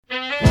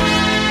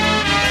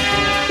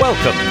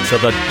Welcome to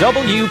the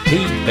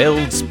WP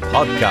Builds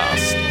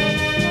podcast,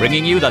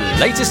 bringing you the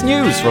latest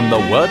news from the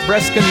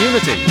WordPress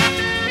community.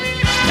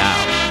 Now,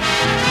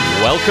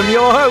 welcome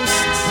your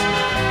hosts,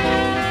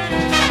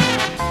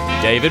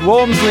 David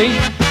Wormsley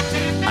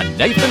and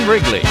Nathan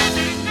Wrigley.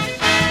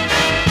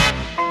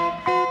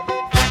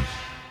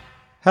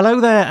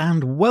 Hello there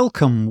and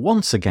welcome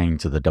once again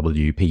to the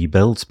WP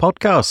Builds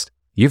podcast.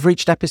 You've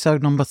reached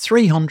episode number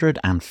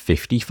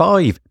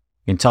 355,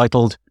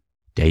 entitled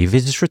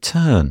David's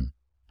Return,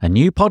 a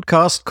new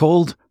podcast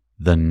called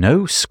The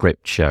No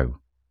Script Show.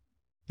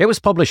 It was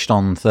published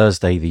on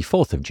Thursday the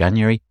 4th of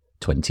January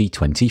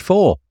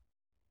 2024.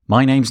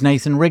 My name's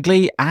Nathan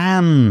Wrigley,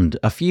 and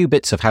a few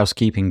bits of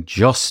housekeeping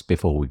just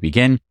before we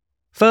begin.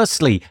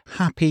 Firstly,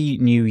 Happy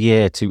New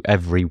Year to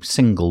every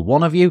single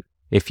one of you.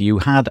 If you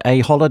had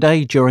a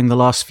holiday during the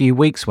last few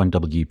weeks when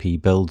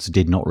WP Builds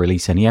did not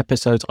release any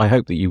episodes, I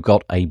hope that you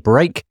got a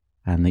break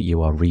and that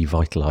you are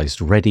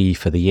revitalized, ready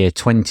for the year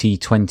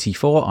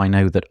 2024. I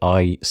know that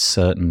I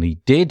certainly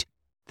did.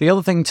 The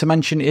other thing to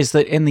mention is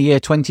that in the year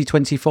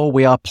 2024,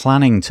 we are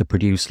planning to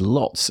produce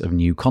lots of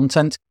new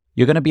content.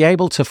 You're going to be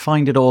able to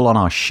find it all on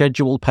our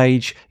schedule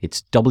page.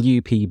 It's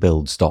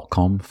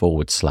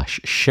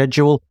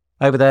wpbuilds.com/schedule.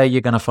 Over there,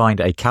 you're going to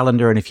find a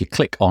calendar, and if you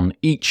click on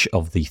each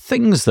of the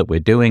things that we're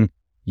doing,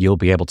 you'll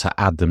be able to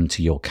add them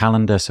to your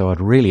calendar. So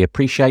I'd really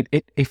appreciate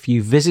it if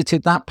you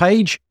visited that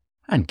page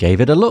and gave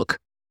it a look.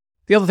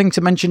 The other thing to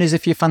mention is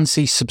if you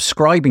fancy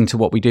subscribing to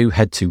what we do,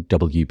 head to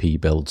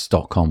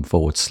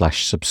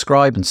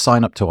wpbuilds.com/subscribe and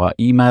sign up to our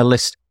email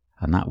list.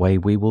 And that way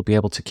we will be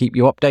able to keep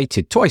you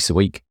updated twice a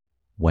week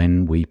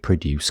when we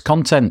produce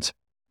content.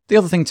 The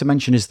other thing to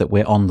mention is that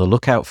we're on the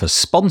lookout for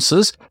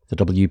sponsors. The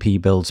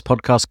WP Builds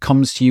podcast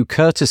comes to you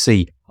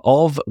courtesy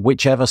of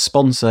whichever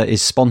sponsor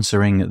is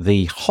sponsoring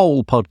the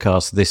whole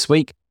podcast this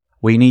week.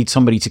 We need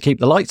somebody to keep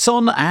the lights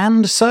on,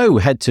 and so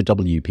head to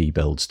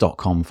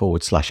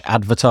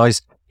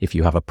wpbuilds.com/advertise. If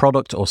you have a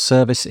product or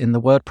service in the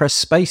WordPress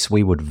space,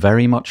 we would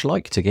very much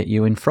like to get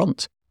you in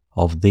front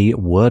of the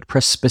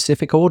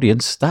WordPress-specific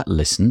audience that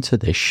listen to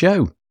this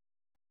show.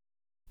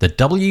 The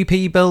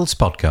WP Builds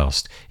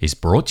podcast is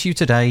brought to you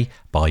today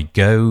by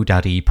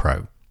GoDaddy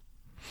Pro.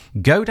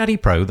 GoDaddy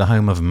Pro, the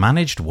home of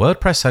managed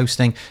WordPress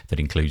hosting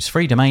that includes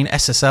free domain,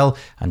 SSL,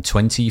 and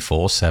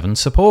 24/7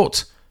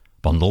 support.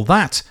 Bundle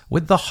that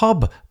with the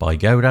Hub by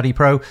GoDaddy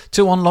Pro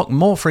to unlock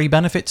more free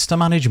benefits to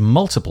manage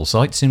multiple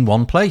sites in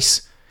one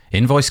place.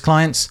 Invoice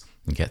clients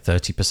and get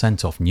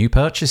 30% off new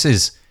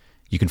purchases.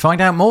 You can find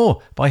out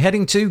more by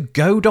heading to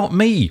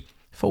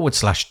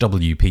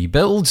go.me/WP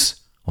Builds.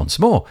 Once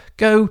more,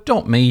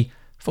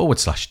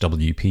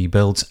 go.me/WP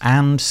Builds,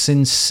 and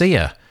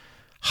sincere,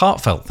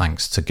 heartfelt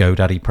thanks to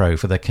GoDaddy Pro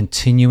for their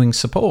continuing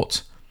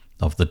support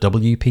of the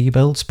WP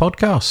Builds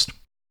podcast.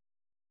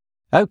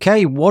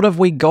 Okay, what have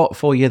we got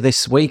for you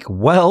this week?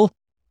 Well,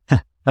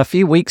 a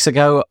few weeks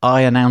ago,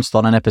 I announced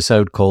on an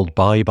episode called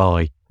Bye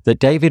Bye that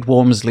David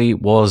Wormsley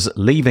was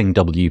leaving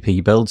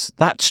WP Builds.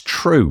 That's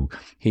true.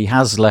 He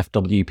has left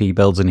WP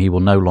Builds and he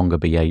will no longer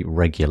be a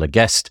regular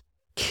guest.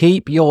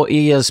 Keep your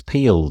ears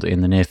peeled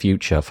in the near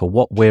future for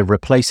what we're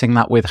replacing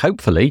that with.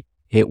 Hopefully,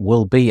 it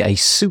will be a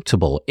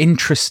suitable,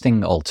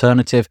 interesting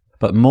alternative,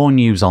 but more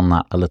news on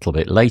that a little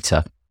bit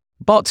later.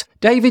 But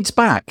David's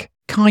back,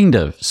 kind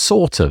of,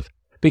 sort of,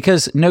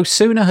 because no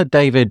sooner had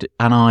David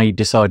and I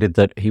decided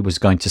that he was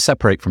going to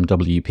separate from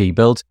WP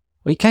Builds,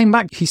 he came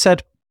back, he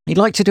said he'd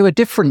like to do a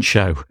different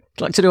show.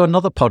 He'd like to do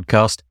another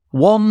podcast,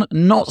 one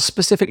not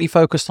specifically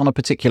focused on a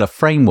particular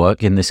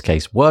framework, in this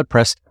case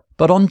WordPress,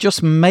 but on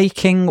just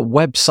making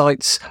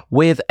websites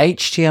with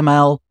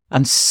HTML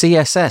and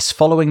CSS,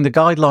 following the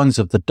guidelines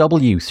of the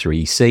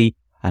W3C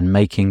and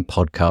making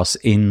podcasts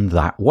in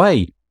that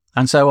way.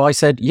 And so I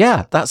said,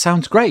 yeah, that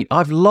sounds great.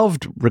 I've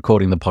loved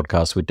recording the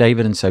podcast with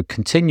David, and so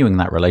continuing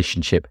that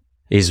relationship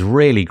is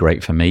really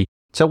great for me.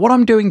 So what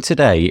I'm doing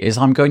today is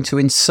I'm going to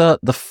insert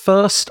the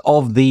first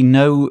of the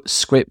No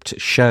Script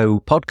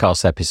Show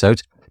podcast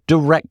episodes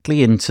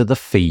directly into the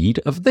feed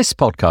of this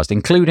podcast,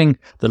 including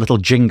the little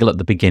jingle at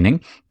the beginning.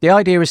 The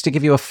idea is to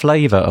give you a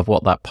flavour of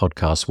what that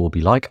podcast will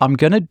be like. I'm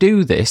going to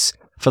do this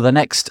for the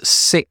next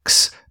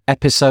 6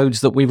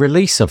 episodes that we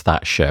release of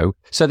that show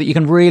so that you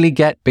can really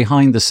get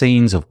behind the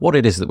scenes of what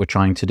it is that we're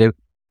trying to do,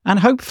 and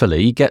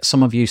hopefully get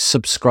some of you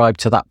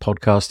subscribed to that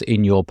podcast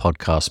in your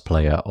podcast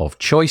player of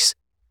choice.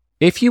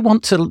 If you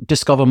want to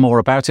discover more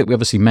about it, we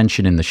obviously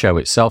mention in the show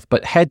itself,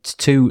 but head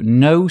to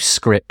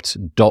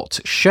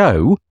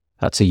noscript.show.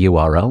 That's a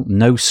URL,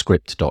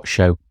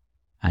 noscript.show,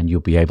 and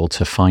you'll be able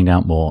to find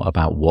out more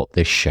about what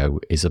this show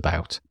is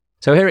about.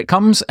 So here it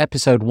comes,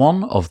 episode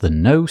 1 of the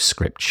No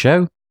Script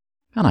Show,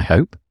 and I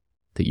hope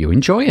that you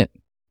enjoy it.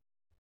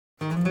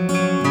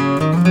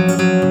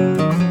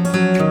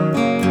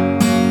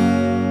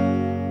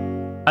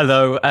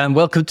 Hello, and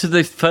welcome to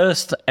the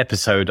first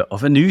episode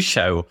of a new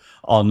show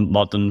on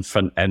modern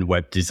front-end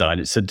web design.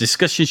 It's a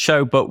discussion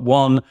show, but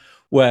one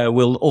where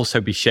we'll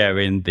also be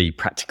sharing the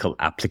practical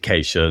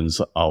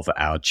applications of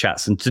our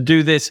chats. And to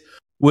do this,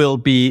 we'll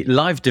be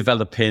live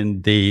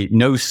developing the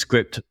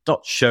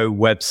noscript.show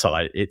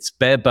website. It's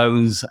bare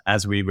bones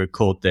as we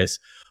record this,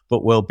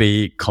 but we'll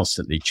be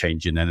constantly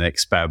changing and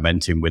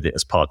experimenting with it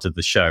as part of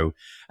the show.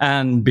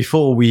 And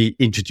before we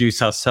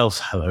introduce ourselves,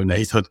 hello,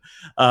 Nathan,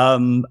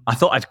 I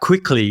thought I'd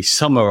quickly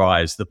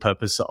summarize the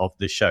purpose of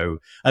the show.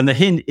 And the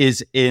hint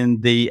is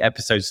in the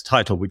episode's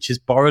title, which is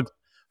borrowed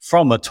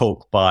from a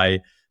talk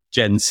by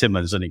Jen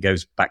Simmons, and it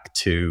goes back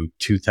to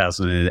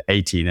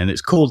 2018. And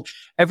it's called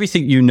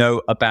Everything You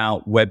Know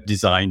About Web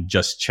Design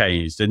Just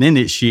Changed. And in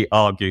it, she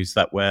argues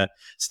that we're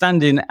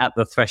standing at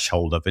the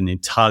threshold of an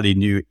entirely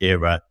new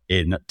era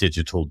in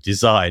digital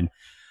design.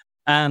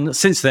 And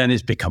since then,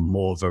 it's become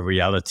more of a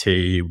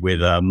reality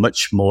with a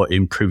much more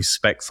improved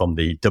spec from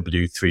the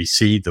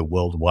W3C, the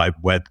World Wide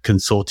Web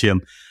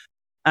Consortium,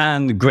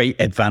 and great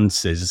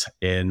advances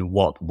in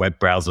what web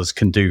browsers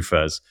can do for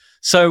us.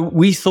 So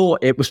we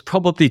thought it was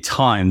probably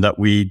time that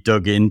we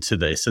dug into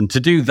this. And to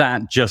do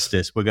that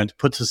justice, we're going to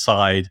put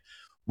aside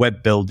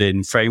web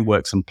building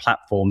frameworks and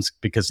platforms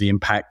because the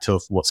impact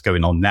of what's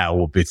going on now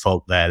will be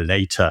felt there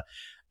later,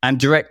 and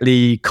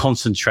directly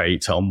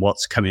concentrate on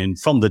what's coming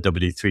from the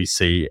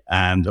W3C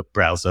and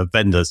browser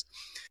vendors.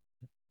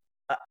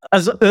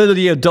 As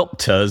early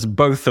adopters,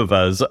 both of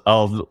us,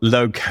 of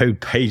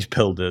low-code page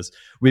builders,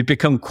 we've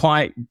become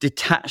quite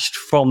detached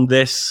from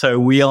this, so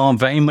we are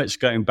very much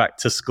going back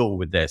to school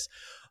with this.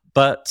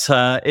 But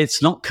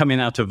it's not coming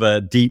out of a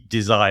deep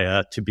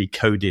desire to be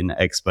coding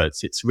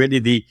experts. It's really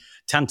the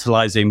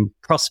tantalizing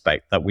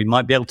prospect that we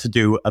might be able to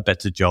do a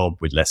better job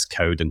with less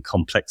code and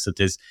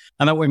complexities,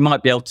 and that we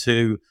might be able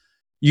to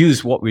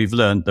use what we've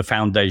learned, the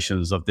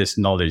foundations of this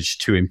knowledge,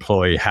 to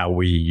employ how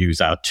we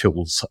use our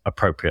tools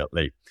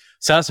appropriately.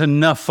 So that's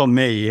enough for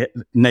me.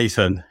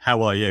 Nathan,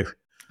 how are you?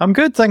 I'm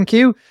good, thank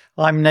you.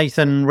 I'm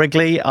Nathan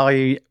Wrigley.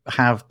 I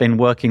have been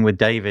working with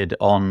David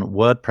on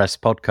WordPress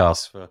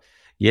podcasts for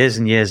years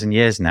and years and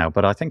years now,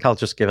 but I think I'll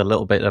just give a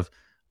little bit of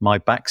my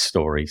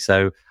backstory.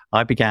 So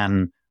I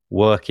began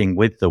working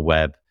with the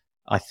web,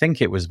 I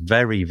think it was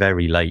very,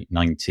 very late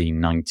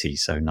 1990,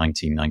 so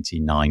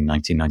 1999,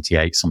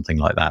 1998, something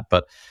like that.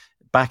 But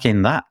back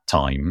in that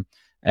time,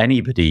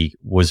 anybody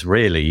was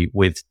really,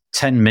 with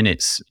 10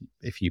 minutes,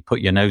 if you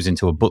put your nose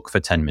into a book for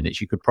 10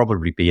 minutes, you could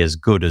probably be as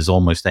good as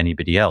almost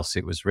anybody else.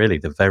 It was really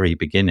the very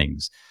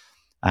beginnings.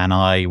 And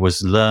I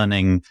was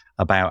learning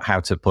about how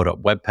to put up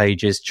web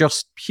pages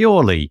just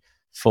purely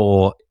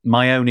for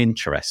my own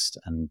interest,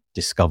 and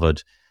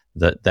discovered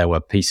that there were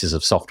pieces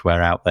of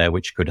software out there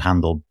which could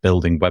handle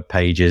building web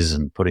pages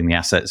and putting the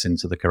assets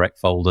into the correct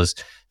folders,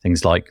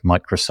 things like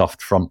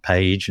Microsoft Front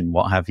Page and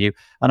what have you.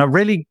 And I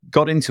really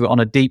got into it on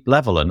a deep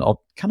level and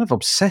kind of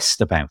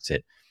obsessed about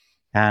it,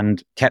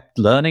 and kept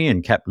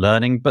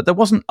learning, but there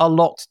wasn't a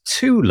lot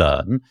to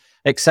learn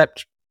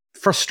except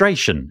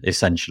frustration,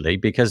 essentially,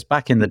 because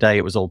back in the day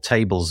it was all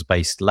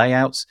tables-based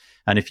layouts.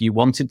 And if you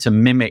wanted to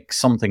mimic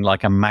something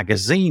like a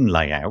magazine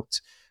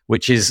layout,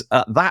 which is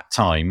at that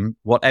time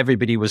what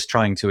everybody was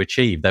trying to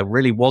achieve, there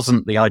really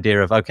wasn't the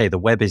idea of, okay, the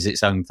web is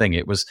its own thing.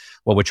 It was,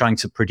 well, we're trying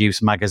to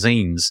produce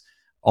magazines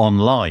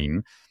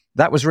online.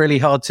 That was really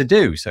hard to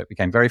do. So it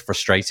became very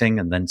frustrating.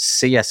 And then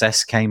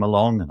CSS came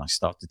along and I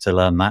started to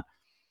learn that.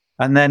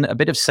 And then a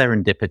bit of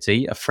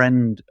serendipity. A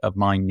friend of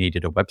mine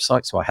needed a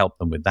website, so I helped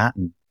them with that,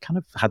 and kind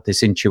of had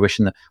this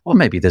intuition that, well,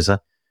 maybe there's a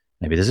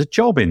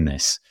job in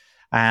this.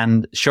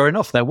 And sure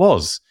enough, there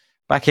was.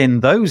 Back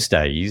in those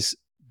days,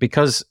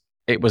 because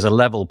it was a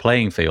level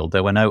playing field,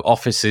 there were no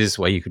offices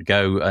where you could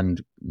go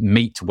and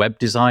meet web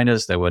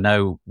designers. There were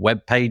no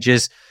web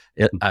pages,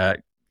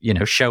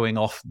 showing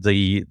off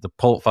the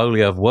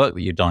portfolio of work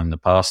that you'd done in the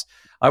past.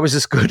 I was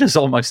as good as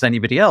almost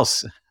anybody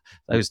else.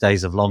 Those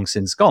days have long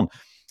since gone.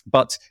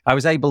 But I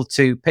was able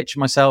to pitch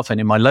myself, and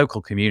in my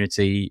local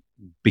community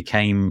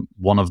became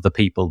one of the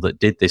people that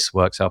did this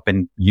work. So I've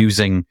been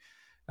using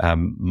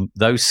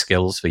those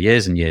skills for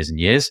years and years and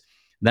years.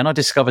 Then I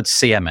discovered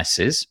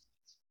CMSs,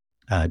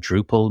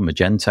 Drupal,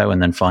 Magento,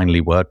 and then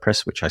finally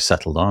WordPress, which I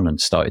settled on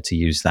and started to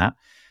use that.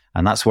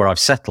 And that's where I've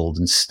settled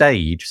and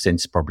stayed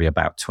since probably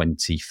about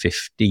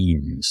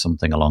 2015,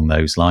 something along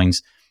those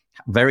lines.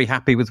 Very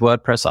happy with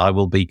WordPress. I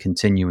will be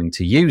continuing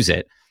to use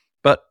it.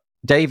 But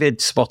David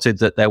spotted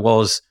that there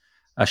was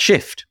a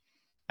shift,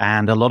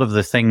 and a lot of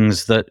the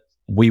things that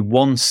we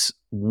once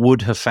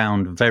would have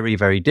found very,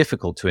 very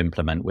difficult to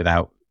implement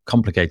without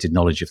complicated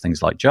knowledge of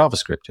things like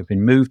JavaScript have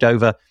been moved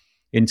over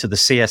into the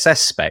CSS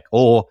spec,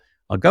 or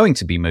are going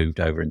to be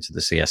moved over into the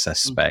CSS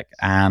spec.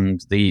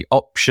 And the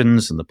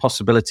options and the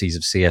possibilities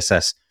of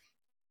CSS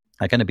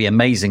are going to be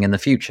amazing in the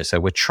future. So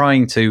we're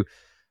trying to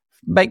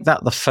make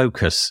that the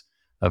focus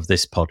of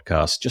this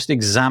podcast, just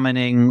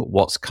examining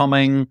what's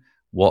coming,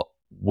 what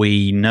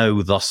we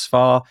know thus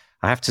far.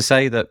 I have to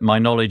say that my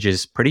knowledge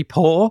is pretty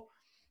poor.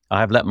 I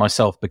have let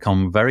myself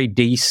become very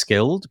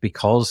de-skilled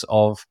because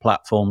of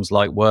platforms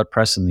like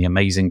WordPress and the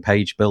amazing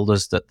page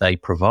builders that they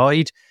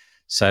provide.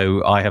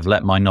 So I have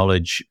let my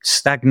knowledge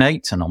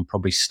stagnate, and I'm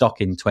probably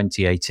stuck in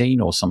 2018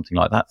 or something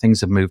like that.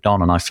 Things have moved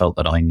on, and I felt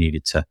that I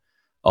needed to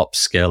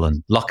upskill.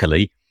 And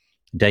luckily,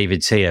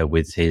 David's here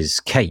with his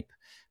cape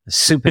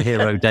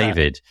superhero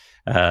David,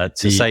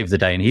 to save the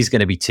day. And he's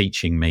going to be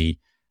teaching me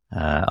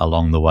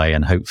along the way.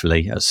 And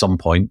hopefully at some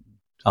point,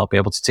 I'll be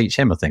able to teach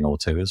him a thing or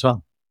two as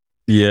well.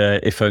 Yeah,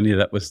 if only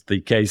that was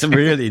the case.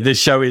 Really, this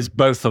show is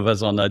both of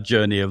us on a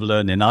journey of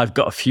learning. I've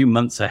got a few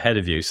months ahead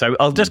of you. So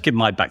I'll just give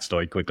my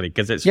backstory quickly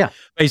because it's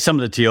very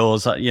similar to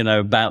yours.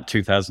 About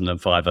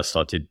 2005, I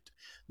started,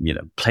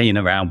 playing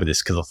around with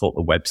this because I thought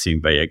the web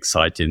seemed very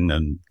exciting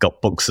and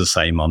got books the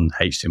same on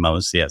HTML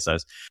and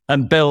CSS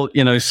and built,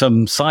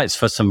 some sites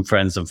for some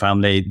friends and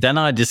family. Then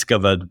I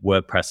discovered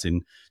WordPress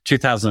in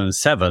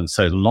 2007.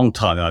 So a long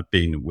time I've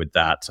been with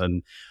that.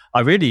 And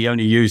I really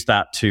only used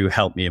that to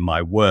help me in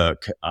my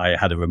work. I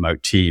had a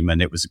remote team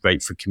and it was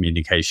great for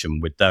communication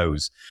with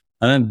those.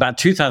 And then about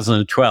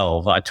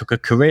 2012, I took a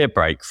career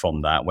break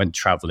from that, went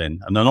traveling.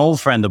 And an old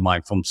friend of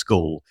mine from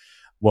school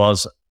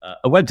was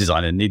a web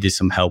designer, needed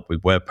some help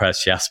with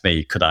WordPress. She asked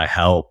me, could I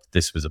help?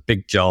 This was a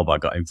big job. I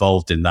got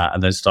involved in that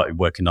and then started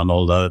working on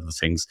all the other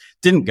things.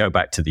 Didn't go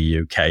back to the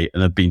UK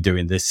and have been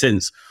doing this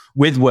since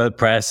with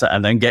WordPress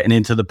and then getting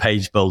into the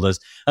page builders.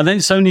 And then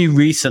it's only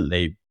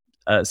recently,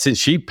 since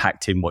she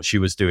packed in what she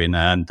was doing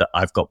and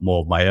I've got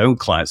more of my own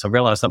clients, I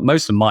realized that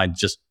most of mine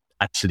just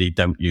actually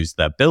don't use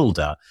their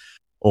builder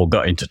or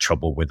got into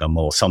trouble with them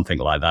or something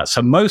like that.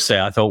 So mostly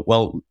I thought,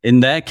 well,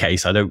 in their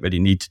case, I don't really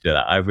need to do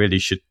that. I really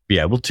should be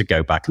able to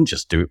go back and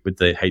just do it with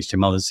the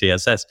HTML and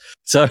CSS.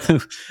 So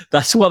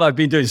that's what I've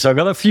been doing. So I've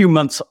got a few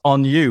months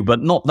on you,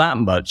 but not that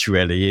much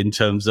really in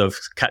terms of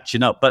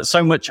catching up. But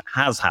so much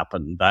has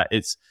happened that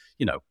it's,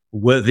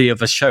 worthy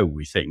of a show,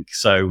 we think.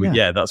 So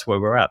yeah, that's where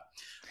we're at.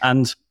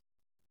 And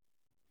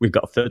we've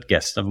got a third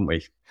guest, haven't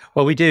we?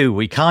 Well, we do.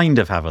 We kind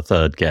of have a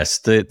third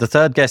guest. The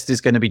third guest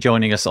is going to be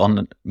joining us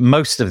on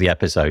most of the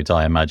episodes,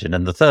 I imagine.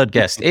 And the third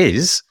guest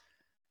is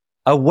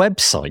a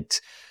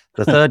website.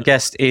 The third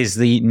guest is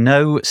the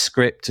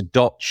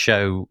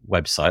noscript.show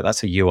website.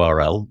 That's a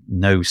URL,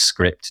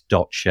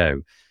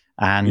 noscript.show.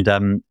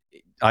 And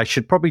I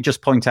should probably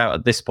just point out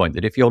at this point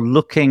that if you're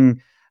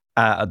looking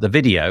at the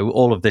video,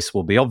 all of this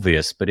will be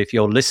obvious. But if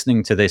you're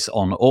listening to this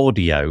on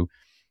audio,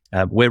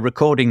 we're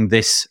recording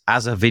this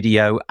as a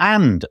video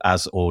and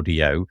as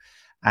audio,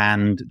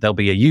 and there'll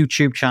be a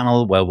YouTube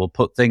channel where we'll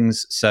put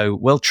things. So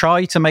we'll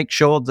try to make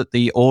sure that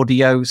the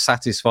audio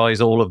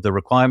satisfies all of the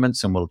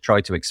requirements, and we'll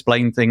try to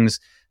explain things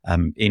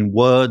in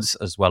words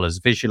as well as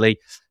visually.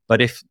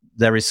 But if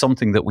there is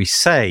something that we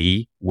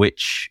say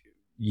which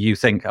you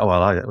think, oh,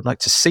 well, I would like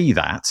to see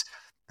that,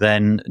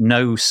 then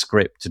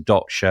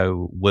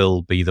noscript.show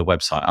will be the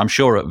website. I'm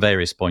sure at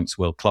various points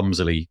we'll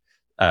clumsily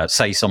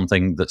say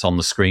something that's on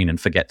the screen and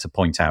forget to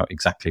point out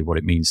exactly what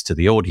it means to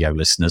the audio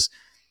listeners.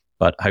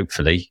 But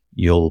hopefully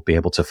you'll be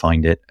able to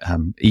find it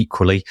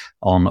equally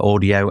on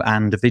audio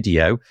and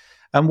video.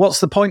 And what's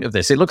the point of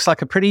this? It looks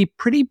like a pretty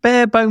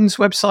bare bones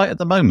website at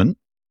the moment.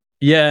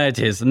 Yeah, it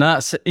is. And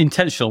that's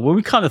intentional. Well,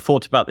 we kind of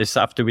thought about this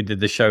after we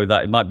did the show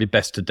that it might be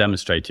best to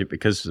demonstrate it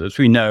because as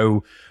we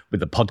know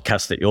with the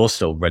podcast that you're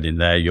still running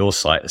there, your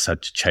site has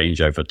had to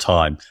change over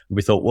time.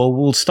 We thought, well,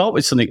 we'll start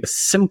with something as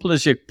simple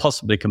as you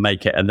possibly can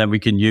make it. And then we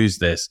can use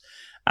this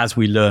as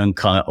we learn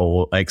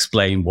or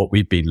explain what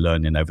we've been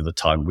learning over the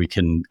time. We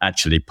can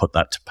actually put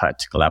that to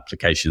practical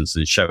applications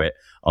and show it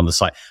on the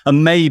site.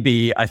 And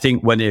maybe I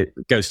think when it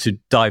goes to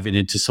diving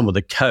into some of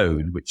the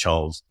code, which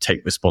I'll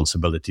take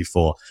responsibility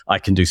for, I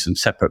can do some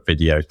separate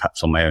videos,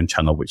 perhaps on my own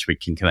channel, which we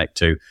can connect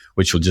to,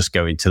 which will just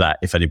go into that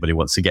if anybody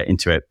wants to get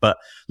into it. But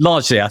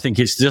largely, I think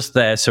it's just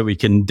there so we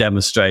can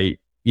demonstrate,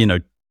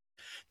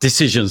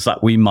 decisions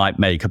that we might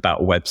make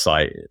about a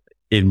website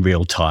in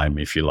real time,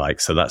 if you like.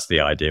 So that's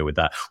the idea with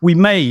that. We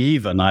may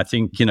even, I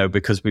think,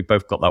 because we've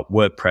both got that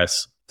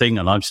WordPress thing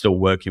and I'm still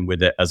working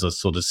with it as a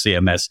sort of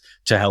CMS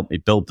to help me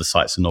build the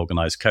sites and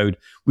organize code,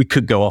 we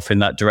could go off in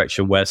that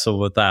direction where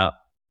some of that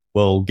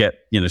will get,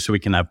 so we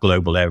can have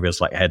global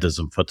areas like headers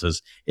and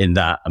footers in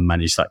that and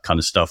manage that kind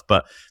of stuff.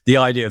 But the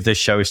idea of this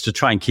show is to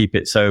try and keep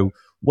it so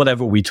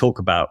whatever we talk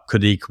about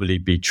could equally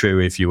be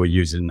true if you were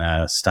using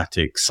a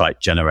static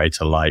site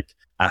generator like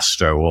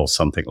Astro or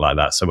something like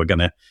that. So we're going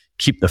to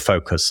keep the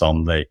focus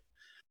on the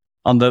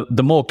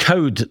more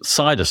code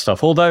side of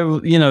stuff. Although,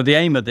 the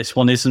aim of this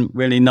one isn't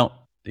really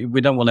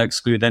we don't want to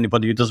exclude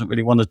anybody who doesn't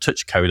really want to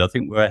touch code. I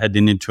think we're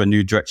heading into a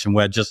new direction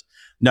where just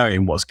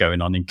knowing what's going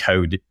on in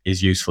code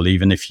is useful,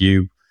 even if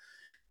you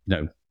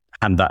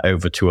hand that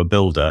over to a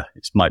builder.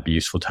 It might be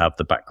useful to have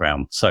the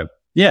background. So,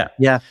 yeah.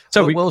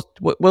 So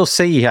we'll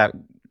see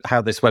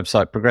how this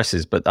website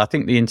progresses. But I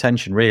think the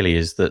intention really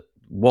is that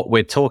what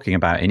we're talking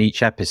about in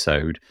each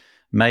episode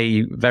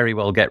may very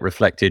well get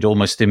reflected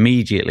almost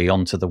immediately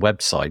onto the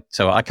website.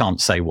 So I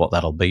can't say what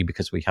that'll be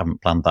because we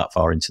haven't planned that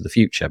far into the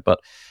future. But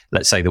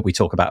let's say that we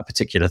talk about a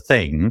particular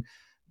thing.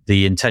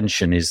 The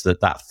intention is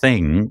that that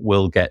thing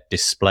will get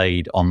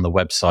displayed on the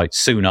website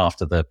soon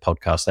after the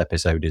podcast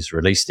episode is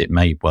released. It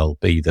may well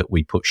be that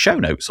we put show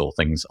notes or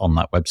things on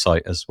that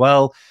website as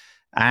well.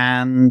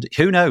 And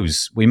who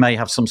knows, we may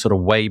have some sort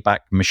of Wayback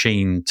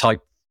Machine type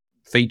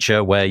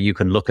feature where you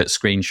can look at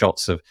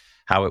screenshots of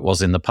how it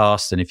was in the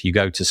past. And if you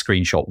go to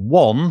screenshot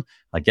 1,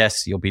 I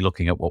guess you'll be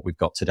looking at what we've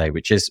got today,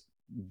 which is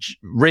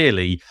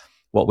really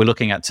what we're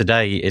looking at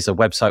today is a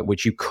website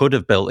which you could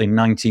have built in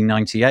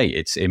 1998.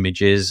 It's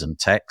images and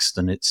text,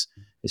 and it's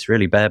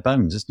really bare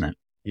bones, isn't it?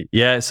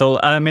 Yeah, so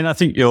I mean, I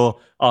think your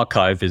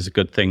archive is a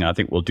good thing. I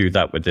think we'll do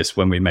that with this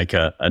when we make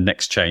a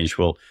next change.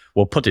 We'll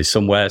put it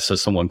somewhere so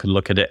someone can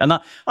look at it. And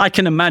I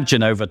can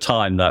imagine over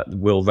time that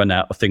we'll run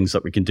out of things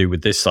that we can do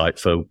with this site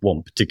for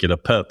one particular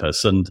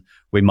purpose, and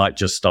we might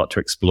just start to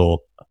explore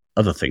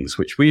other things,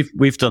 which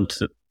we've done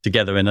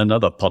together in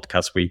another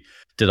podcast. We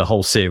did a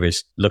whole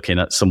series looking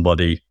at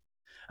somebody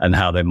and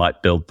how they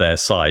might build their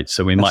site.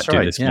 So we might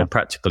do this more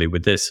practically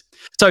with this.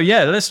 So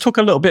yeah, let's talk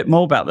a little bit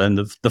more about then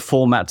the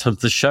format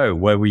of the show,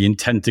 where we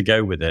intend to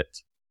go with it.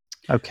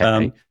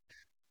 Okay.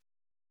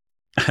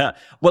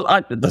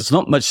 Well, there's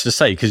not much to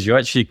say because you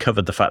actually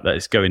covered the fact that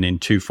it's going in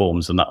 2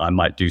 forms and that I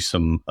might do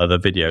some other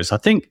videos. I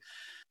think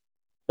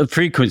the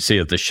frequency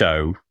of the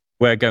show,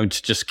 we're going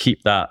to just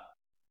keep that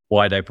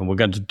wide open. We're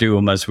going to do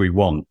them as we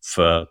want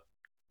for,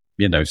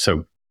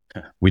 so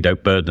we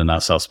don't burden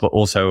ourselves. But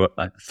also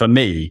for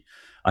me,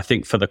 I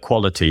think for the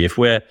quality, if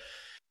we're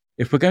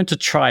going to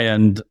try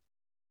and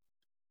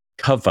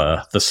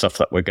cover the stuff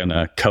that we're going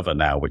to cover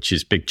now, which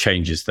is big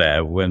changes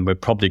there, when we're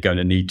probably going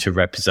to need to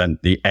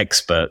represent the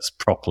experts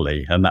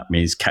properly, and that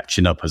means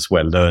catching up as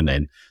we're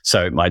learning.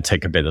 So it might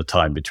take a bit of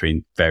time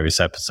between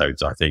various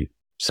episodes, I think.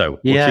 So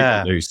we'll keep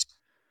it loose.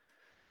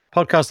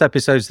 Podcast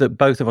episodes that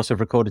both of us have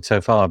recorded so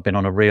far have been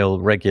on a real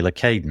regular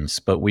cadence,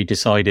 but we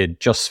decided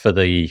just for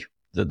the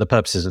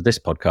purposes of this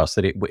podcast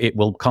that it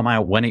will come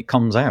out when it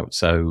comes out.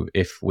 So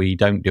if we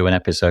don't do an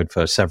episode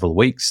for several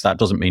weeks, that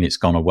doesn't mean it's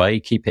gone away.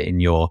 Keep it in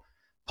your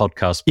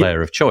podcast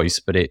player of choice,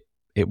 but it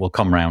will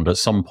come around at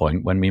some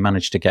point when we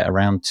manage to get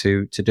around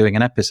to doing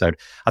an episode.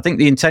 I think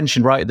the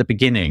intention right at the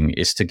beginning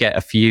is to get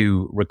a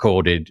few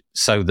recorded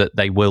so that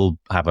they will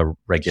have a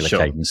regular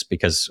cadence,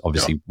 because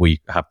obviously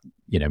we have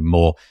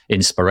more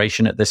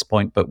inspiration at this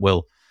point, but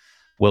we'll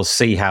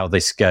see how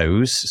this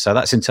goes. So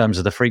that's in terms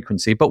of the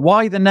frequency. But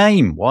why the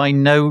name? Why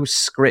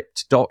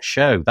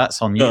NoScript.show?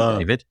 That's on you,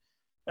 David.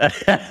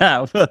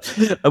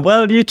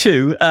 Well, you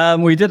too.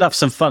 We did have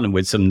some fun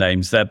with some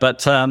names there,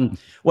 but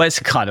it's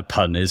a kind of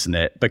pun, isn't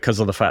it? Because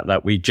of the fact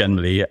that we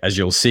generally, as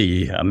you'll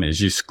see, as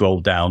you scroll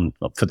down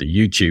for the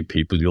YouTube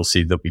people, you'll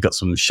see that we got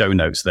some show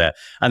notes there,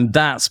 and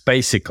that's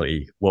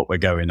basically what we're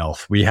going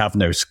off. We have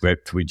no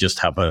script. We just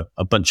have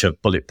a bunch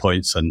of bullet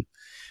points, and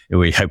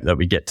we hope that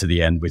we get to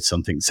the end with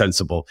something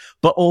sensible.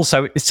 But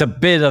also, it's a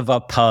bit of a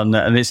pun,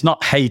 and it's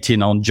not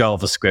hating on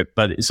JavaScript,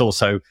 but it's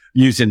also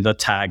using the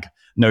tag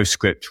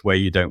NoScript where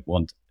you don't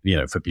want,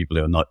 for people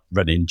who are not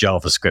running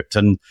JavaScript.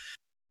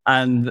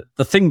 And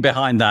the thing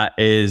behind that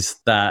is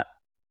that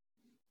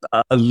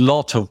a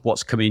lot of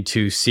what's coming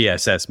to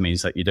CSS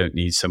means that you don't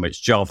need so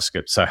much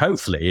JavaScript. So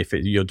hopefully, if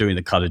you're doing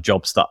the kind of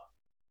jobs that,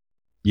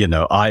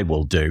 I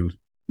will do,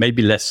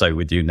 maybe less so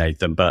with you,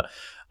 Nathan, but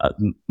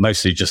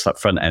mostly just that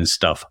front end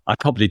stuff, I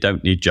probably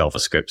don't need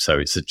JavaScript. So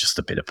it's just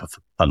a bit of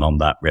fun on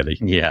that, really.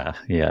 Yeah.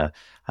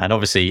 And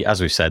obviously,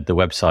 as we've said, the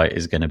website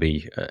is going to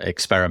be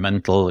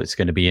experimental. It's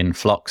going to be in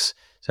flux.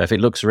 So if it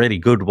looks really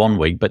good one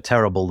week, but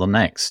terrible the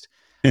next,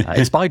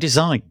 it's by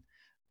design.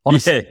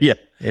 Honestly,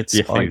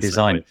 it's by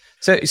design.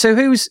 So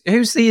who's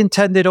the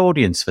intended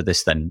audience for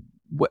this then?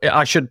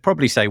 I should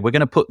probably say we're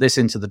going to put this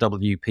into the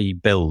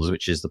WP Builds,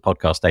 which is the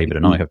podcast David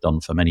and I have done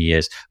for many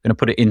years. We're going to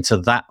put it into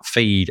that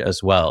feed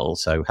as well.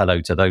 So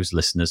hello to those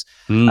listeners.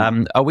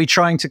 Are we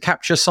trying to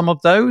capture some of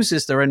those?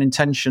 Is there an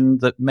intention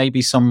that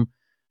maybe some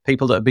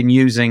people that have been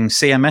using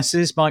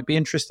CMSs might be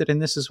interested in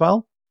this as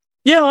well?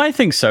 Yeah, I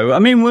think so. I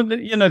mean,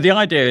 the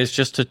idea is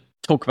just to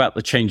talk about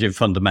the changing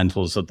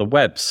fundamentals of the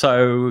web.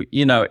 So,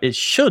 it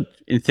should,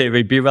 in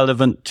theory, be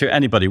relevant to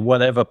anybody,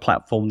 whatever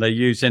platform they're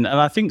using. And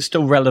I think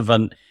still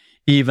relevant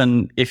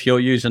even if you're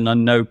using a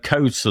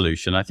no-code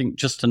solution. I think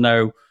just to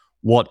know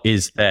what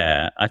is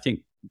there, I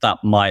think that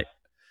might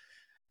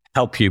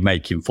help you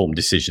make informed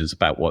decisions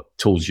about what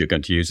tools you're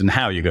going to use and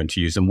how you're going to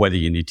use them, whether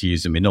you need to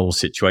use them in all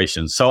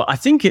situations. So I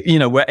think,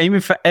 we're aiming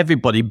for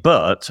everybody,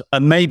 but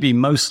maybe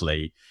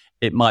mostly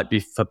it might be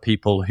for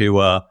people who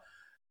are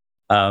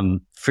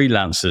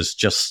freelancers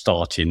just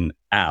starting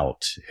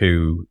out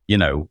who,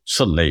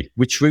 suddenly,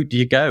 which route do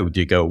you go? Do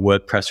you go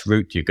WordPress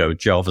route? Do you go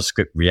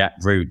JavaScript,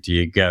 React route? Do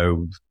you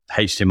go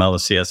HTML or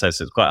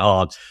CSS? It's quite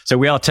hard. So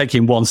we are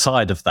taking one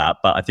side of that,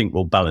 but I think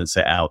we'll balance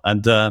it out.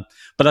 And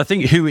but I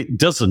think who it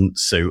doesn't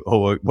suit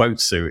or it won't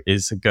suit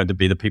is going to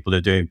be the people who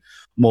are doing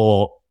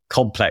more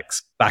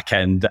complex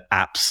back-end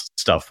apps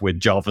stuff with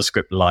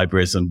JavaScript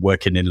libraries and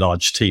working in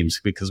large teams,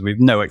 because we've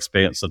no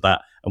experience of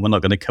that and we're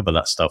not going to cover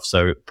that stuff.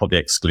 So probably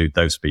exclude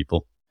those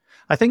people.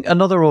 I think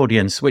another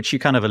audience, which you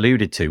kind of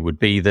alluded to, would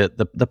be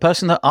the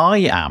person that I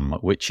am,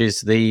 which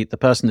is the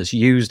person that's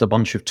used a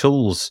bunch of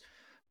tools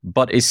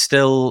but is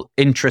still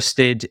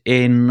interested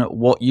in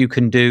what you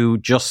can do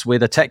just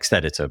with a text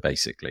editor,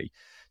 basically.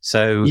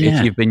 So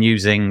if you've been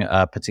using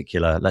a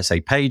particular, let's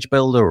say, page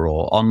builder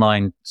or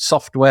online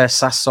software,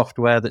 SaaS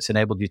software that's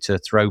enabled you to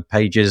throw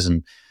pages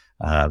and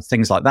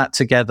things like that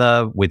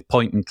together with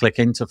point and click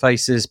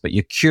interfaces, but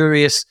you're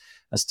curious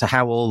as to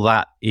how all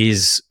that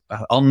is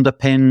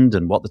underpinned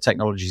and what the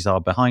technologies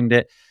are behind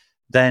it,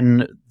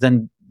 then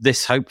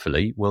this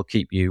hopefully will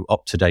keep you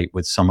up to date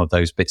with some of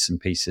those bits and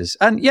pieces.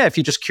 And yeah, if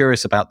you're just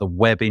curious about the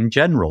web in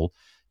general,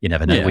 you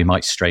never know, we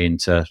might stray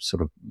into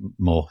sort of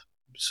more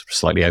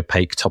slightly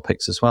opaque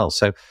topics as well.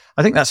 So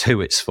I think that's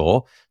who it's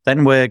for.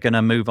 Then we're going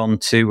to move on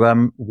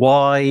to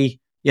why,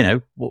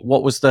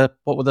 what were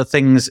the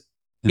things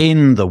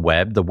in the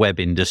web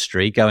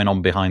industry going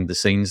on behind the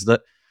scenes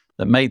that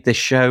made this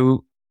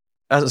show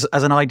as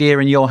an idea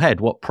in your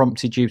head. What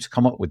prompted you to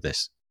come up with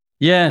this?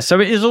 Yeah, so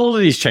it is all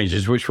of these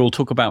changes, which we'll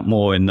talk about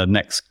more in the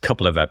next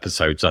couple of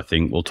episodes. I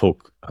think we'll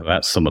talk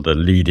about some of the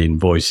leading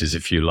voices,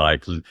 if you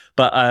like.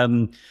 But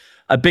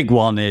a big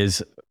one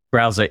is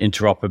browser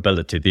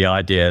interoperability, the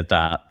idea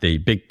that the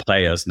big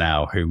players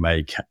now who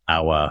make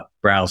our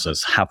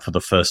browsers have for the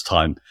first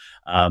time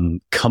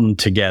come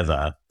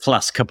together the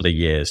last couple of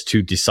years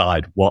to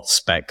decide what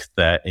spec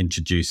they're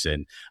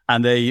introducing.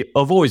 And they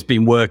have always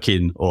been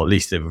working, or at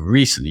least in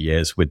recent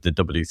years, with the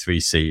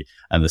W3C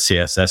and the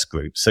CSS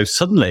group. So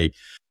suddenly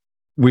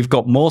we've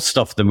got more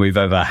stuff than we've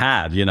ever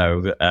had. In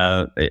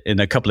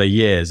a couple of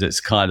years, it's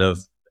kind of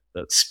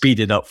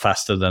speeded up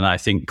faster than I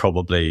think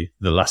probably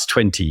the last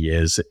 20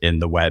 years in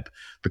the web,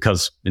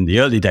 because in the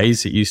early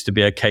days, it used to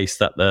be a case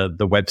that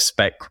the web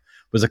spec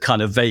was a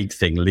kind of vague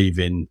thing,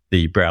 leaving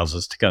the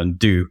browsers to go and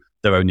do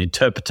their own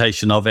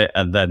interpretation of it,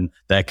 and then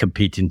they're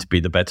competing to be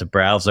the better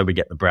browser. We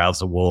get the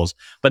browser wars.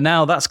 But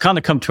now that's kind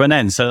of come to an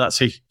end. So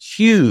that's a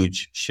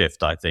huge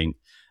shift, I think.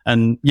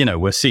 And,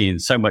 we're seeing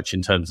so much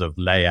in terms of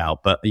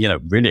layout, but,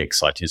 really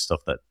exciting stuff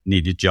that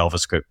needed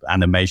JavaScript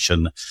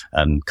animation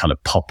and kind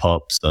of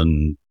pop-ups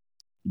and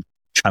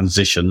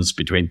transitions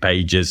between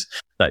pages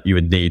that you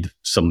would need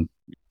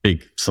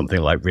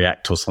something like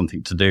React or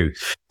something to do.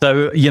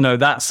 So,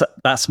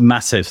 that's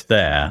massive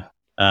there.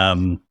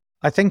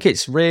 I think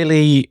it's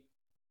really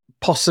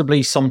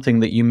possibly something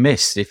that you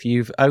missed. If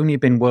you've only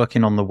been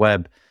working on the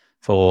web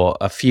for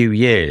a few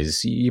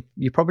years,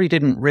 you probably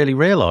didn't really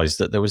realize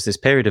that there was this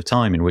period of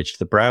time in which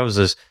the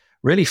browsers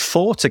really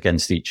fought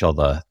against each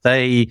other.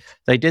 They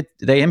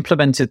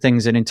implemented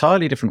things in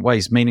entirely different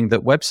ways, meaning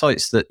that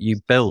websites that you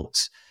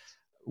built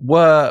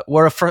were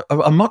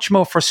a much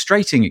more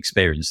frustrating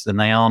experience than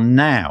they are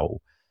now,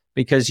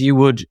 because you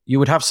would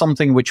have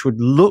something which would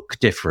look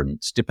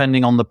different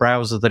depending on the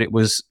browser that it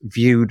was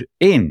viewed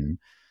in.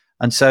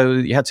 And so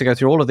you had to go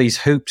through all of these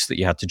hoops that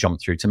you had to jump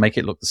through to make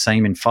it look the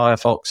same in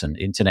Firefox and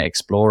Internet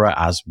Explorer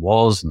as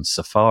was, and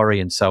Safari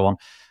and so on.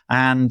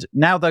 And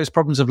now those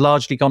problems have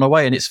largely gone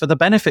away, and it's for the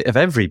benefit of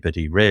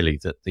everybody, really,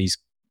 that these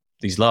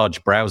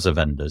large browser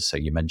vendors, so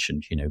you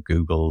mentioned,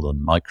 Google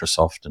and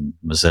Microsoft and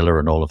Mozilla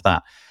and all of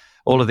that,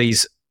 all of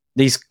these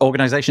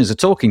organizations are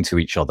talking to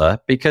each other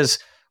because,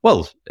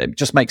 well, it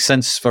just makes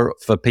sense for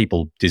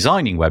people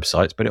designing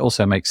websites, but it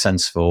also makes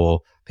sense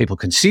for people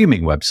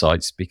consuming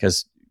websites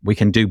because we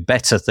can do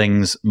better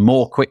things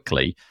more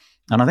quickly.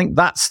 And I think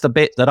that's the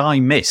bit that I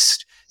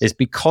missed, is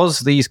because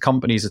these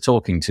companies are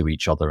talking to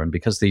each other and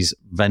because these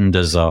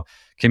vendors are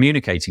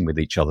communicating with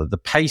each other, the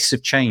pace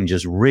of change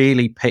has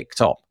really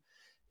picked up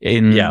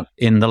in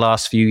the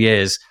last few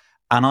years.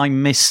 And I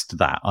missed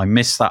that. I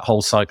missed that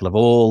whole cycle of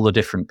all the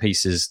different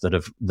pieces that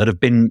have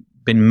been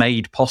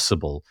made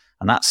possible.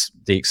 And that's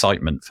the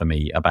excitement for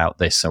me about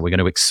this. So we're going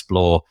to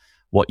explore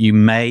what you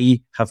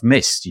may have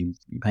missed. You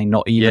may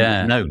not even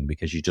have known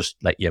because you just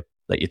let your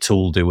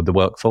tool do the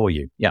work for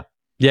you. Yeah.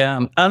 Yeah.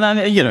 And then,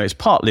 it's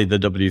partly the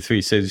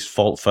W3C's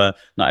fault for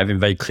not having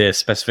very clear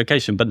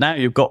specification. But now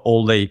you've got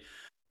all the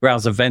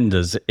browser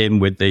vendors in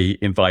with the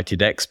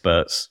invited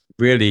experts.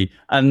 Really,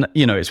 and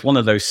it's one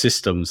of those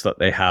systems that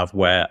they have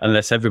where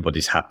unless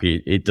everybody's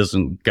happy, it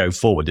doesn't go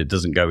forward. It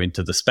doesn't go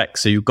into the spec.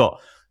 So you've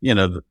got,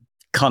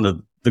 kind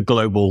of the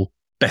global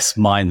best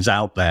minds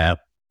out there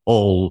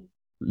all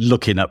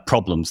looking at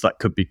problems that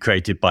could be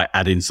created by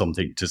adding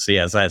something to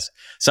CSS.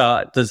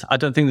 So I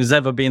don't think there's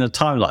ever been a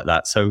time like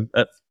that. So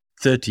at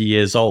 30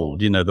 years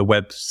old, the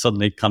web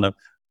suddenly kind of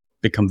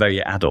become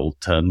very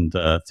adult and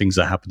things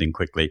are happening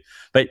quickly.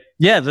 But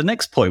yeah, the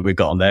next point we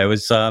got on there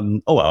was,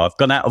 I've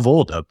gone out of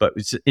order, but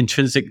it's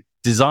intrinsic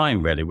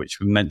design really, which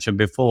we mentioned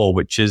before,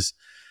 which is,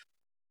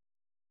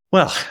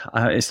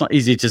 it's not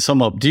easy to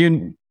sum up.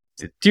 Do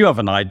you have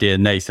an idea,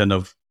 Nathan,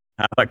 of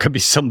how that could be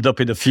summed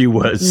up in a few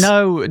words?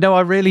 No,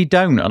 I really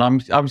don't.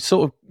 And I'm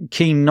sort of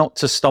keen not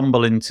to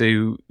stumble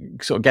into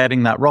sort of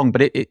getting that wrong.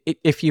 But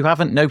if you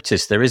haven't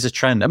noticed, there is a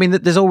trend. I mean,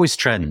 there's always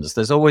trends.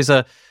 There's always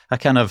a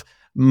kind of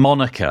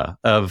moniker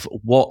of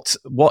what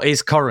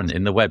is current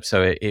in the web.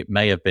 So it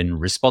may have been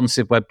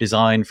responsive web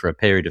design for a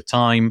period of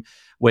time.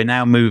 We're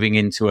now moving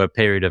into a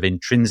period of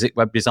intrinsic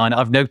web design.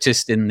 I've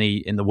noticed in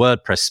the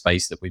WordPress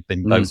space that we've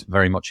been both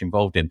very much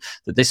involved in,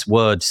 that this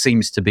word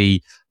seems to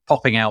be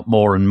popping out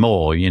more and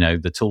more.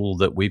 The tool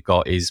that we've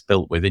got is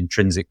built with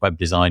intrinsic web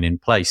design in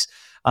place.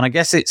 And I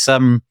guess it's,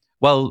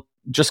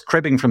 just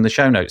cribbing from the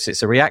show notes,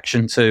 it's a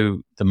reaction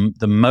to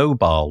the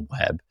mobile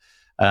web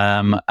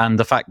and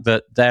the fact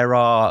that there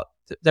are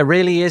there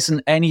really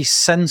isn't any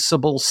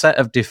sensible set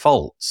of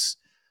defaults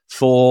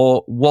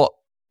for what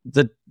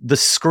the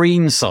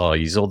screen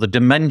size or the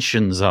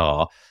dimensions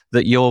are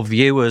that your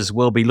viewers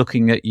will be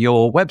looking at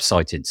your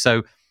website in.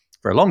 So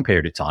for a long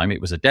period of time, it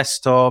was a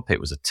desktop, it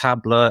was a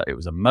tablet, it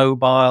was a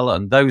mobile,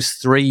 and those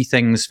three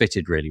things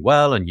fitted really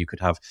well. And you could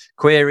have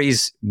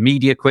queries,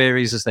 media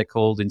queries, as they're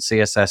called in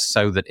CSS,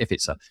 so that if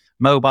it's a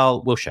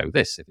mobile, we'll show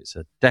this. If it's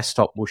a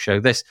desktop, we'll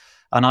show this.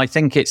 And I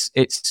think it's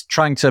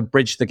trying to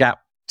bridge the gap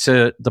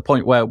to the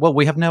point where, well,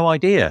 we have no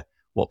idea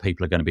what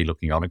people are going to be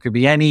looking on. It could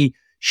be any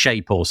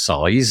shape or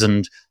size,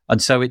 and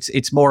so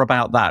it's more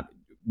about that.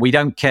 We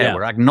don't care. Yeah.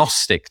 We're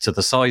agnostic to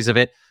the size of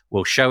it.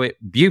 We'll show it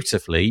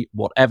beautifully,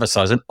 whatever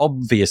size. And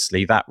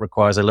obviously, that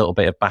requires a little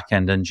bit of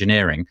back-end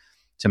engineering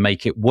to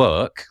make it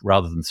work.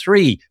 Rather than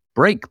 3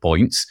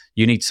 breakpoints,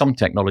 you need some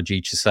technology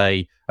to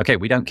say, okay,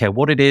 we don't care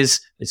what it is.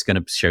 It's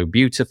going to show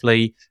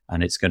beautifully,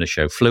 and it's going to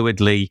show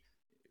fluidly,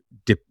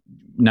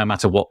 no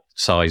matter what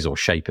size or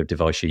shape of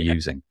device you're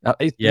using.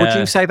 Would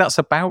you say that's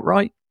about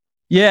right?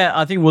 Yeah,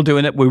 I think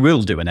we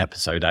will do an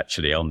episode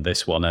actually on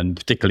this one, and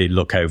particularly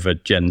look over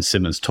Jen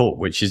Simmons' talk,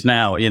 which is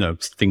now,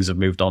 things have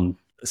moved on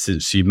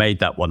since she made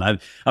that one.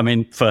 I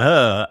mean, for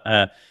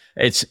her,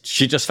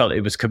 she just felt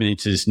it was coming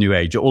into this new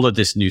age. All of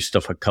this new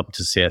stuff had come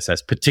to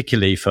CSS,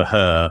 particularly for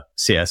her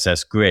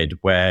CSS grid,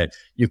 where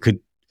you could,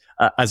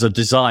 as a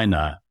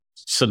designer,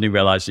 suddenly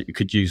realize that you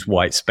could use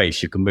white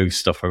space, you can move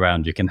stuff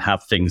around, you can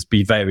have things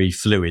be very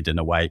fluid in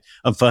a way.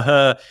 And for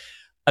her,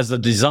 as the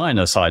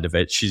designer side of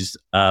it, she's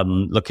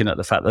looking at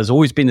the fact there's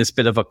always been this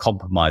bit of a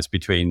compromise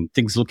between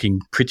things looking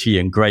pretty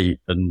and great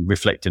and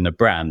reflecting a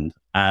brand,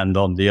 and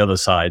on the other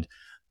side,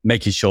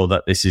 making sure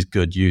that this is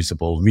good,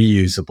 usable,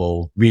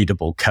 reusable,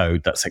 readable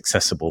code that's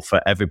accessible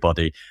for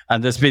everybody.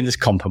 And there's been this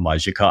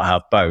compromise. You can't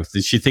have both.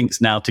 And she thinks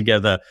now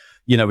together,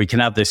 we can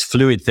have this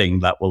fluid thing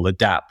that will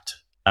adapt,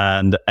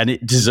 and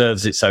it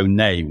deserves its own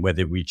name,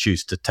 whether we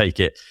choose to take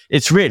it.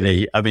 It's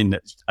really, I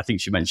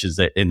think she mentions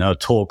it in her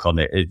talk on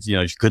it.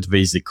 She could have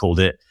easily called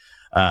it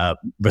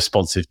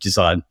responsive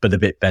design, but a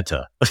bit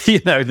better,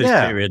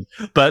 period.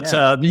 But,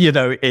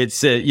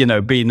 it's,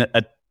 being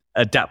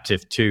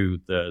adaptive to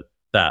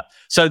that.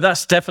 So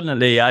that's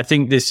definitely, I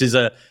think this is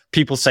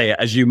people say it,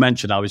 as you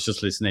mentioned. I was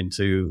just listening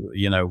to,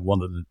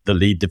 one of the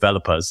lead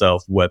developers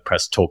of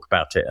WordPress talk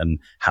about it and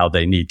how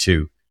they need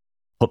to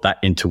put that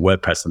into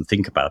WordPress and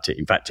think about it.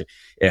 In fact,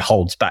 it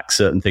holds back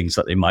certain things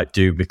that they might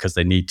do because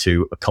they need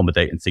to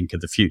accommodate and think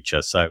of the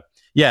future. So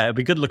yeah, it'd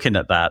be good looking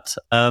at that.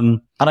 And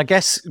I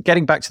guess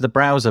getting back to the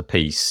browser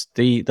piece,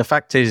 the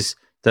fact is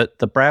that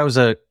the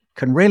browser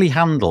can really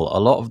handle a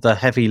lot of the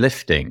heavy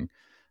lifting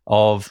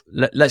of,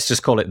 let's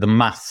just call it the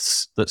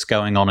maths that's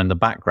going on in the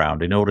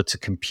background in order to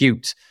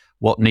compute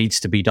what needs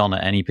to be done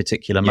at any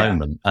particular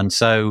moment. And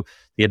so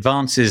the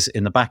advances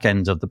in the back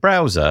end of the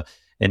browser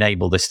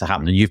enable this to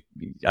happen. And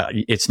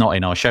it's not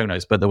in our show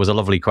notes, but there was a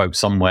lovely quote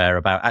somewhere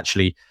about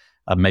actually,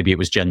 maybe it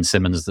was Jen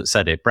Simmons that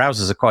said it,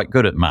 browsers are quite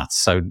good at maths.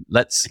 So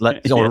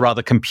or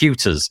rather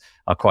computers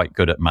are quite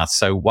good at maths.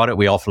 So why don't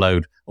we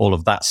offload all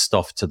of that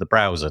stuff to the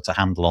browser to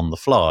handle on the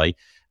fly,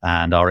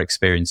 and our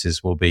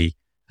experiences will be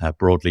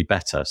broadly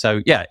better.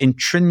 So yeah,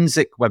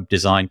 intrinsic web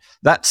design,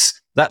 that's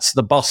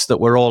the bus that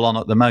we're all on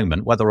at the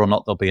moment. Whether or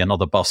not there'll be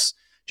another bus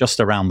just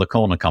around the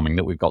corner coming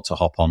that we've got to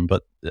hop on,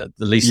 but at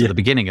least at the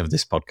beginning of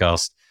this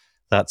podcast,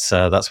 that's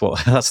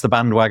the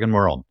bandwagon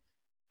we're on.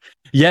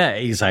 Yeah,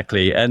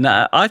 exactly. And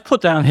I've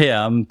put down here,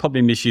 I'm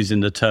probably misusing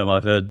the term.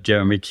 I've heard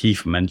Jeremy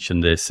Keefe mention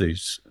this,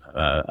 who's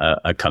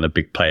a kind of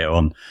big player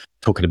on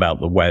talking about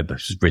the web,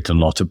 who's written a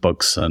lot of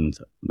books, and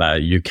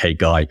a UK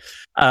guy.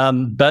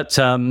 But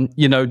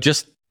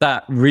just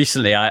that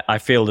recently, I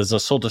feel there's a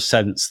sort of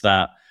sense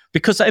that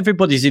because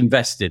everybody's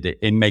invested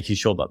in making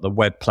sure that the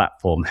web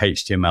platform,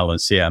 HTML and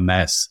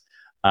CMS,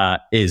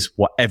 is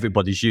what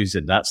everybody's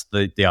using. That's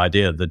the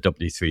idea of the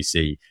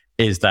W3C,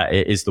 is that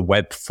it is the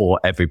web for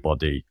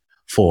everybody,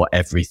 for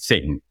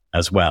everything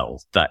as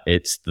well. That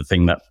it's the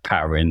thing that's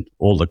powering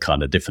all the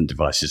kind of different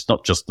devices,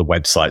 not just the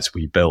websites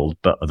we build,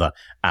 but other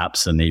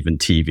apps and even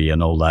TV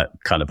and all that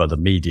kind of other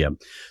medium.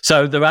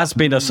 So there has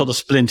been a sort of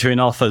splintering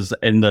off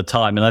in the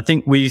time. And I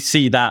think we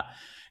see that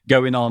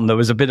going on. There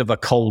was a bit of a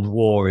Cold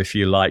War, if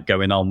you like,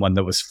 going on when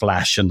there was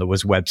Flash and there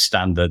was web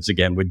standards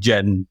again, with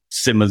Jen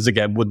Simmons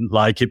again wouldn't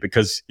like it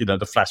because,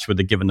 the Flash would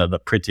have given her the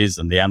pretties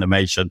and the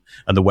animation,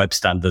 and the web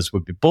standards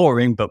would be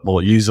boring but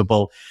more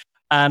usable.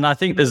 And I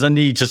think there's a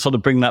need to sort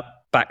of bring that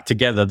back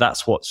together.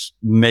 That's what's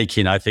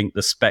making, I think,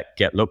 the spec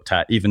get looked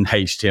at, even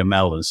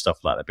HTML and stuff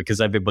like that,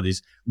 because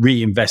everybody's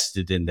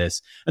reinvested in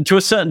this. And to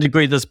a certain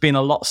degree, there's been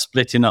a lot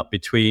splitting up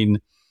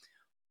between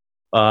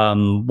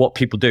what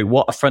people do,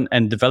 what a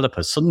front-end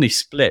developer suddenly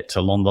split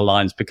along the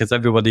lines, because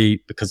there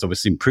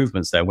was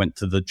improvements there, went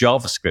to the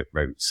JavaScript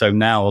route. So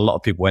now a lot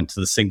of people went to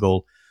the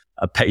single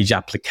page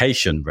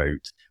application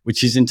route,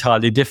 which is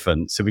entirely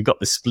different. So we've got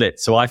this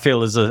split. So I feel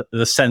there's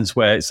a sense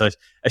where it's a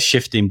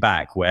shifting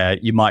back, where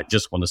you might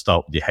just want to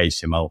start with your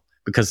HTML,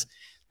 because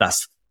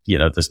that's,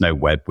 there's no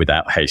web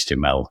without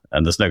HTML,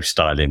 and there's no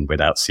styling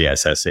without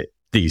CSS.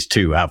 these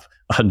two have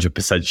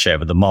 100% share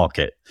of the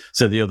market.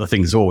 So the other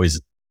thing's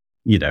always,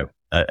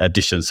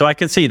 addition. So I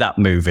can see that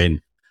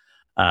moving.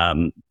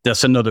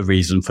 That's another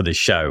reason for this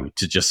show,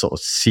 to just sort of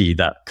see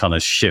that kind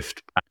of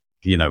shift.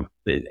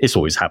 It's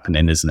always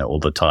happening, isn't it, all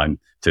the time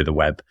through the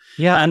web?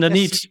 Yeah. And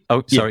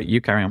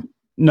you carry on.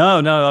 No,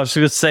 I was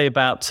going to say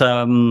about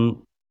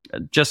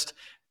just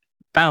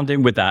bound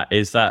in with that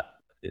is that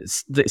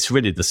it's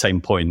really the same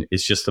point.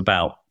 It's just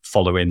about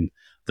following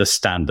the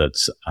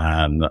standards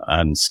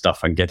and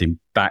stuff and getting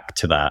back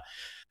to that.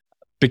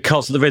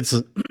 Because there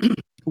is,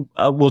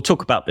 we'll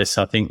talk about this,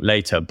 I think,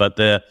 later, but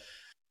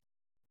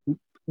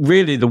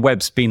really the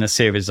web's been a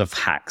series of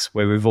hacks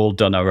where we've all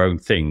done our own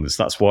things.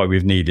 That's why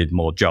we've needed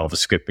more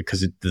JavaScript,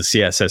 because the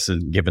CSS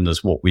hasn't given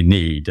us what we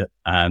need.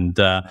 And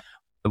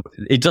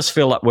it does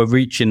feel like we're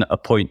reaching a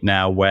point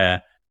now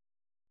where,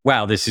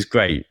 wow, this is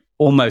great.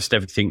 Almost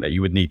everything that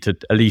you would need to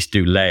at least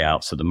do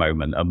layouts at the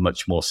moment and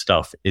much more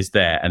stuff is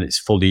there, and it's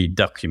fully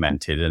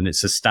documented, and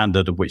it's a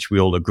standard of which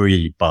we all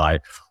agree by,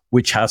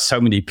 which has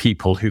so many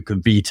people who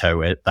can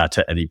veto that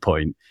at any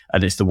point.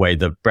 And it's the way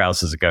the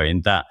browsers are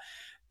going, that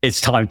it's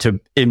time to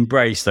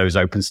embrace those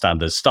open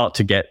standards, start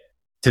to get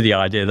to the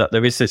idea that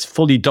there is this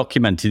fully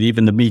documented,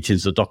 even the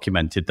meetings are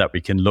documented, that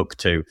we can look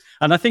to.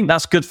 And I think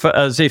that's good for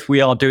us if we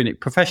are doing it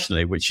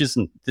professionally,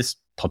 this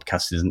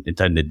podcast isn't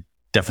intended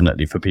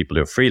definitely for people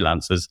who are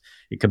freelancers.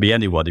 It can be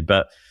anybody.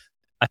 But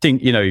I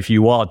think, if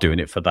you are doing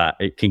it for that,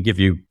 it can give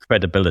you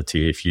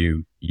credibility if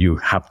you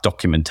have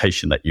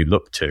documentation that you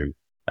look to.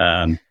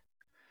 Yeah,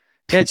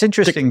 it's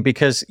interesting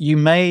because you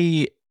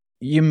may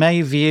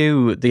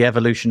view the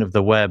evolution of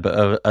the web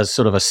as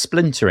sort of a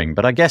splintering,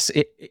 but I guess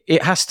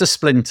it has to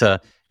splinter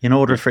in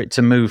order for it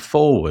to move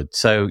forward.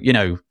 So,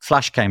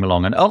 Flash came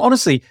along, and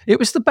honestly, it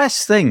was the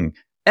best thing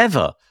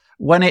ever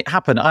when it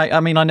happened. I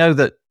mean, I know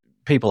that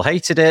people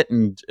hated it,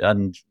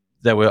 and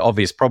there were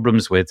obvious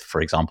problems with,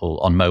 for example,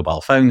 on mobile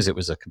phones, it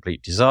was a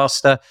complete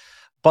disaster,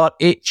 but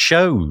it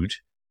showed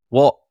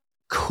what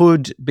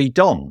could be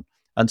done.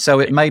 And so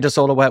it made us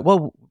all aware,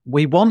 well,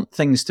 we want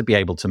things to be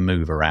able to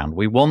move around.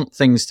 We want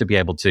things to be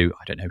able to,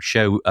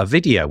 show a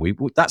video.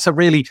 That's a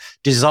really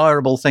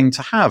desirable thing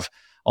to have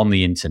on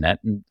the internet.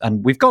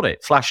 And we've got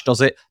it. Flash does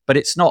it, but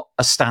it's not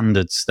a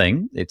standards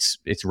thing. It's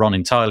run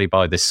entirely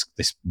by this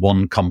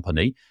one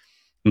company.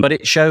 But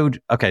it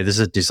showed, okay, there's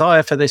a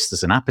desire for this.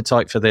 There's an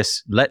appetite for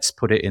this. Let's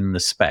put it in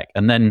the spec.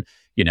 And then,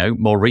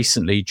 more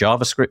recently,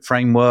 JavaScript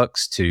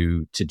frameworks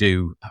to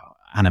do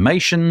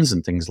animations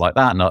and things like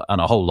that,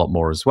 and a whole lot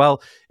more as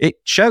well. It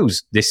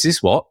shows this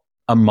is what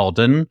a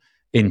modern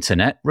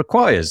internet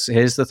requires.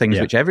 Here's the things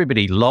which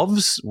everybody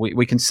loves.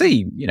 We can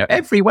see,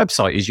 every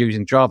website is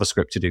using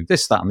JavaScript to do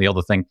this, that, and the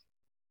other thing.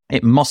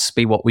 It must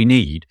be what we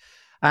need.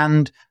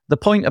 And the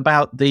point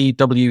about the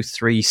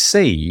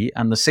W3C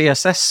and the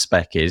CSS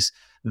spec is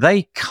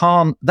they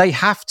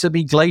have to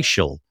be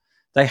glacial.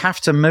 They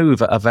have to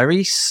move at a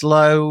very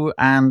slow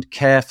and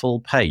careful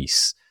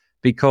pace,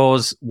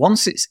 because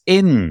once it's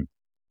in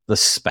the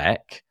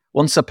spec,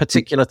 once a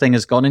particular thing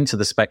has gone into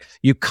the spec,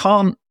 you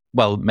can't,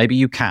 well, maybe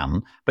you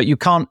can, but you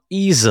can't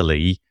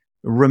easily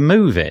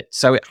remove it.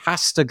 So it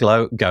has to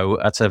go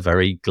at a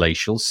very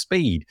glacial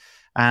speed.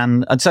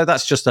 And so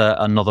that's just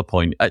another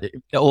point.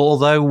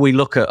 Although we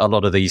look at a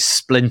lot of these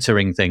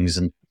splintering things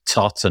and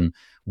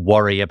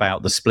worry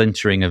about the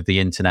splintering of the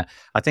internet,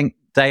 I think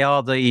they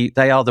are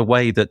the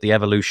way that the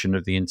evolution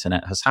of the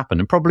internet has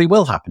happened and probably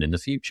will happen in the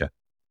future.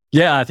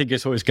 Yeah, I think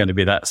it's always going to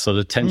be that sort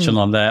of tension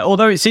on there.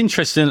 Although it's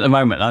interesting at the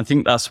moment. I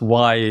think that's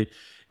why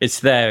it's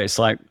there. It's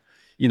like,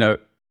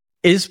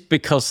 is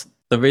because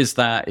there is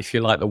that, if you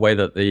like, the way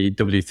that the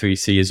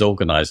W3C is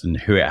organized and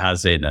who it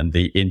has in and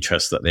the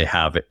interest that they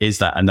have, is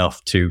that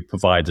enough to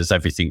provide us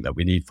everything that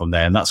we need from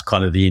there? And that's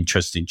kind of the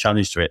interesting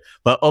challenge to it.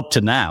 But up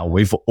to now,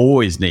 we've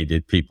always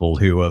needed people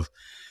who have,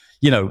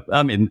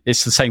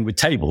 it's the same with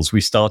tables.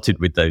 We started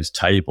with those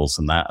tables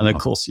and that. And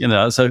of course,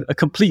 it's a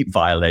complete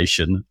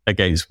violation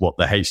against what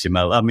the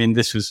HTML,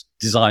 this was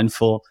designed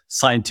for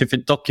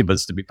scientific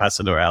documents to be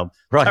passing around.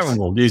 Right.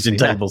 Terrible using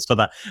tables for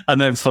that.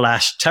 And then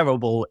Flash,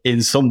 terrible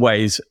in some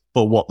ways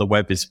for what the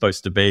web is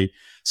supposed to be.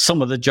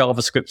 Some of the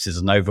JavaScript is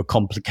an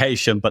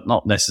overcomplication, but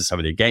not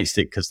necessarily against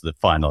it because the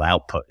final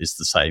output is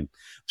the same.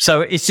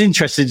 So it's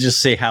interesting to just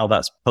see how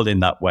that's pulling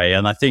that way.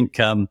 And I think,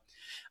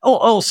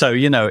 also,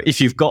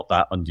 if you've got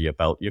that under your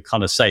belt, you're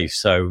kind of safe.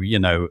 So,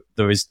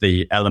 there is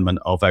the element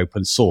of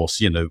open source,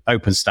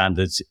 open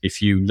standards.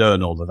 If you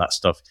learn all of that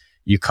stuff,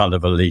 you kind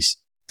of at least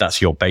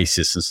that's your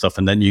basis and stuff.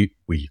 And then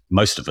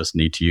most of us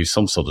need to use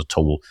some sort of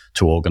tool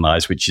to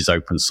organize, which is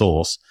open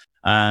source.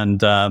 And,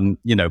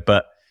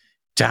 but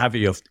to have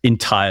your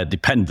entire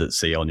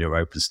dependency on your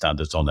open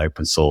standards on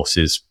open source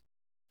is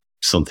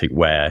something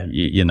where,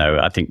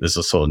 I think there's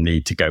a sort of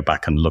need to go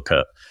back and look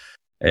at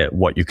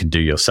what you can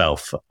do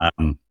yourself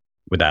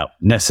without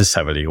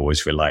necessarily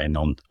always relying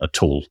on a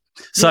tool.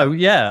 So,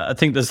 I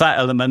think there's that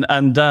element.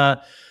 And,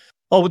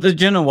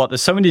 you know what?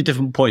 There's so many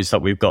different points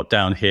that we've got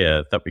down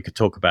here that we could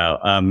talk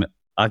about.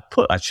 I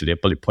put actually a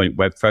bullet point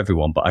web for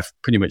everyone, but I've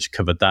pretty much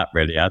covered that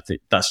really. I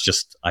think that's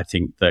just,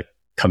 the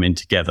coming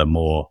together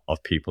more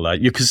of people.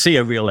 You can see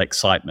a real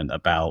excitement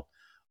about,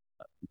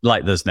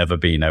 like there's never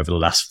been over the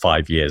last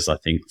 5 years, I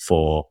think,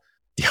 for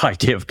the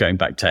idea of going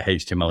back to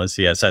HTML and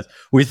CSS.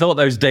 We thought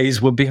those days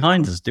were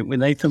behind us, didn't we,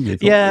 Nathan?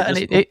 And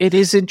it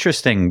is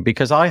interesting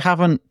because I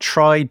haven't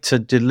tried to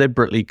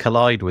deliberately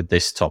collide with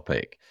this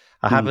topic.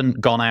 I haven't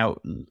gone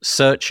out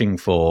searching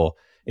for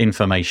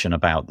information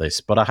about this,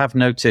 but I have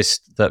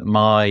noticed that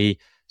my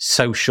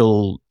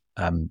social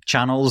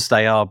channels,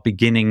 they are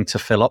beginning to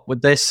fill up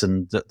with this,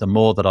 and the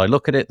more that I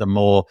look at it, the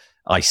more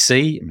I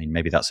see. I mean,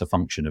 maybe that's a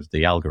function of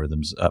the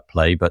algorithms at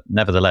play, but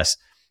nevertheless,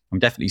 I'm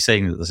definitely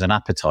seeing that there's an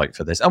appetite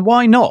for this. And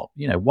why not?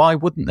 Why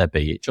wouldn't there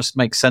be? It just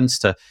makes sense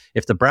to,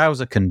 if the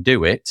browser can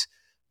do it,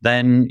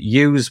 then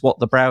use what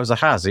the browser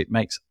has. It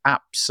makes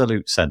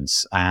absolute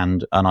sense.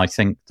 And I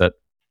think that,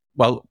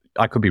 well,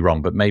 I could be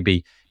wrong, but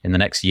maybe in the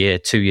next year,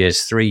 2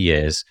 years, 3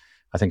 years,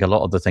 I think a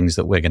lot of the things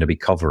that we're going to be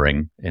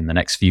covering in the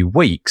next few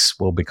weeks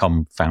will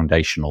become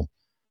foundational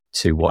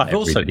to what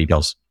everybody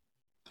does.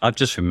 I've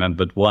just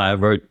remembered why I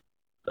wrote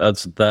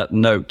that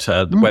note,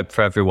 the Web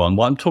for Everyone.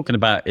 What I'm talking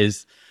about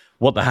is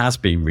what there has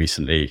been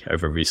recently,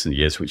 over recent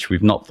years, which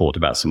we've not thought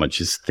about so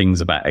much, is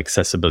things about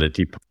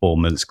accessibility,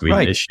 performance,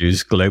 green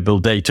issues, global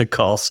data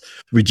costs,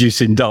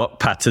 reducing dark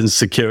patterns,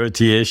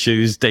 security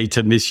issues,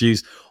 data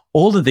misuse.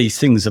 All of these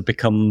things have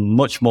become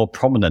much more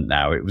prominent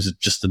now. It was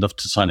just enough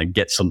to kind of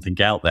get something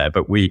out there,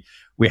 but we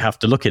have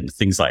to look at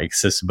things like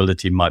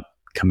accessibility might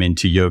come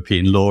into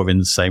European law in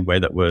the same way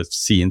that we're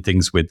seeing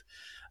things with,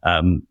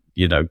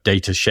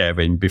 data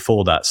sharing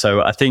before that.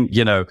 So I think,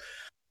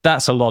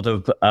 that's a lot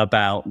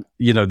about,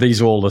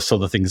 these are all the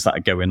sort of things that are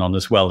going on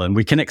as well. And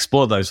we can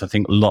explore those, I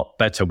think, a lot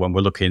better when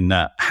we're looking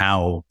at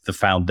how the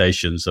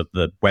foundations of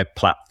the web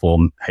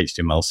platform,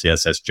 HTML,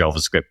 CSS,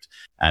 JavaScript,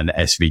 and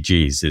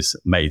SVGs is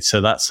made. So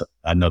that's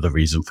another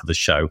reason for the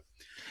show.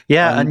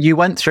 Yeah, and you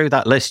went through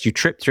that list, you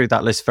tripped through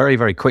that list very,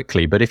 very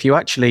quickly. But if you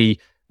actually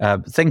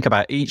think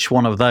about each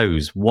one of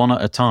those one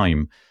at a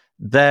time,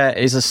 there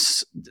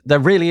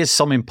really is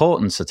some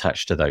importance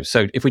attached to those.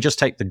 So if we just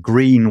take the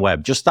green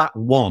web, just that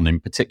one in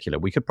particular,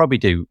 we could probably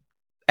do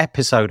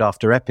episode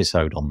after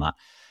episode on that.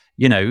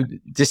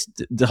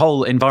 The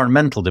whole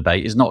environmental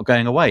debate is not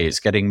going away.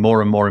 It's getting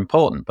more and more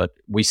important, but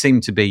we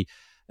seem to be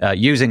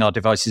using our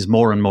devices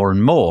more and more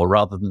and more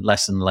rather than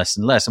less and less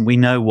and less. And we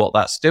know what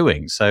that's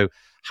doing. So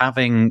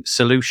having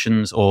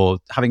solutions or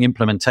having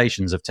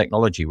implementations of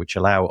technology which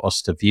allow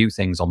us to view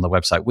things on the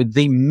website with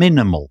the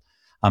minimal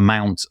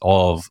amount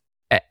of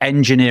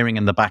engineering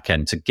in the back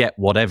end to get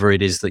whatever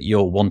it is that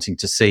you're wanting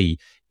to see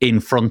in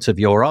front of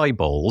your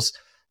eyeballs,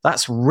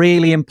 that's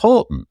really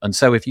important. And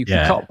so if you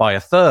can cut by a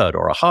third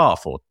or a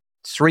half or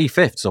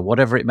 3/5 or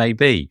whatever it may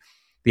be,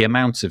 the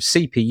amount of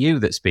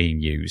CPU that's being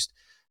used,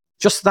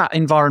 just that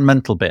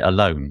environmental bit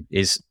alone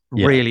is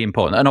really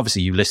important. And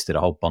obviously you listed a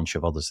whole bunch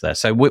of others there.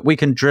 So we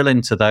can drill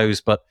into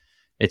those, but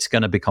it's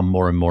going to become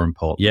more and more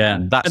important. Yeah.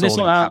 And that's all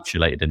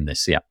encapsulated in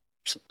this. Yeah.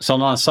 So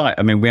on our site,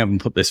 I mean, we haven't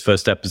put this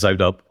first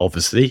episode up,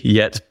 obviously,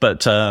 yet,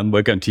 but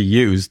we're going to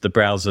use the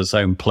browser's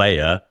own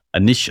player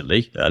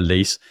initially, at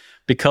least,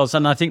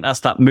 and I think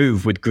that's that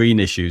move with green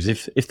issues.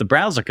 If the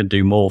browser can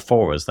do more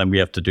for us, then we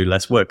have to do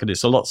less work, and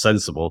it's a lot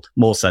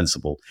more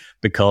sensible,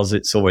 because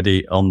it's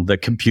already on the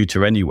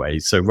computer anyway.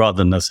 So rather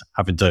than us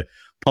having to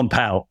pump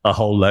out a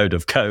whole load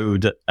of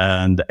code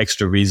and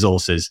extra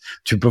resources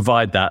to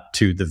provide that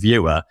to the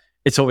viewer,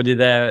 it's already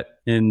there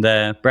in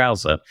their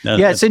browser.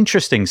 It's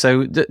interesting.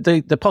 So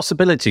the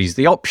possibilities,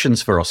 the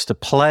options for us to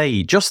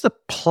play, just the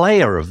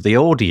player of the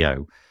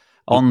audio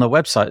on the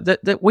website,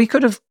 that we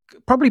could have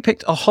probably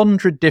picked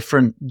 100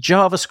 different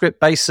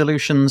JavaScript-based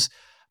solutions,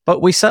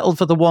 but we settled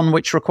for the one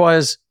which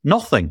requires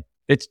nothing.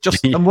 It's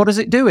just, and what does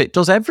it do? It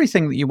does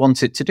everything that you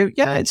want it to do.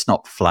 Yeah, it's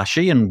not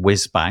flashy and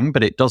whiz bang,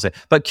 but it does it.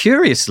 But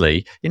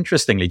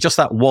interestingly, just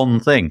that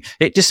one thing,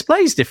 it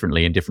displays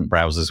differently in different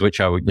browsers, which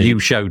you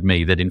showed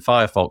me that in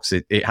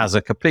Firefox, it has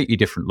a completely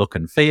different look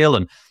and feel.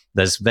 And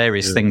there's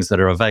various things that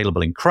are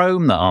available in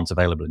Chrome that aren't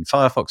available in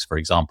Firefox. For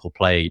example,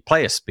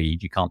 player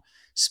speed. You can't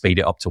speed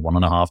it up to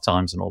 1.5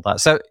 times and all that.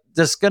 So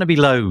there's going to be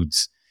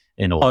loads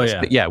in all this.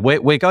 Yeah.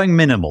 But we're going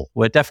minimal.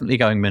 We're definitely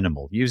going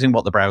minimal, using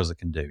what the browser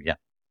can do. Yeah.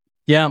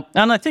 Yeah,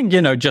 and I think,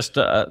 just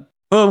for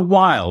a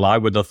while, I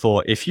would have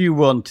thought if you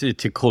wanted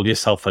to call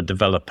yourself a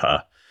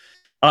developer,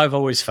 I've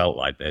always felt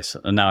like this,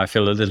 and now I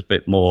feel a little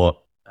bit more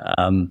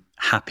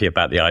happy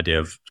about the idea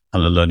of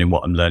kind of learning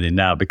what I'm learning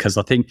now, because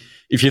I think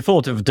if you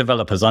thought of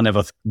developers, I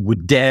never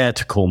would dare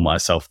to call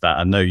myself that.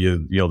 I know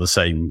you're the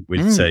same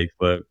with say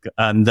work,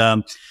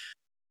 and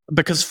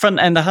because front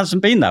end there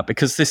hasn't been that,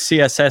 because this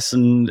CSS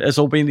and there's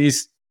all been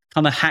these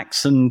kind of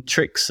hacks and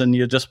tricks, and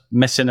you're just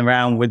messing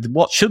around with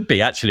what should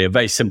be actually a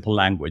very simple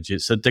language.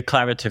 It's a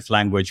declarative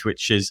language,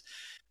 which is,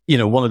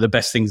 one of the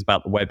best things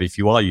about the web. If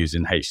you are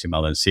using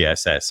HTML and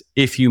CSS,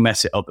 if you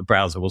mess it up, the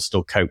browser will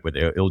still cope with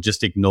it. It'll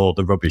just ignore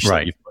the rubbish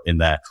that you've put in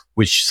there,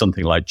 which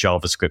something like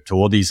JavaScript or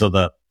all these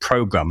other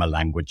programmer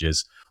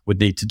languages would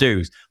need to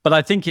do. But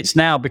I think it's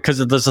now, because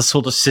there's a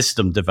sort of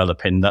system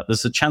developing, that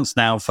there's a chance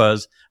now for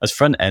us as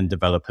front-end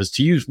developers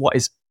to use what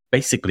is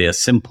basically a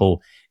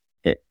simple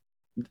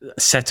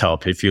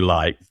setup, if you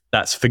like,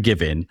 that's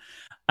forgiving,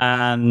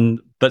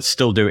 but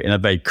still do it in a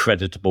very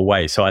creditable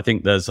way. So I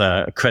think there's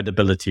a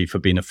credibility for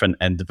being a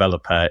front-end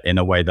developer in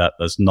a way that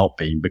there's not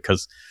been,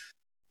 because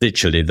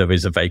literally there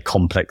is a very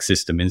complex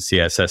system in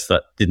CSS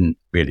that didn't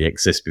really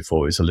exist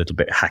before. It was a little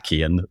bit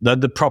hacky, and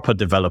the proper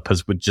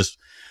developers would just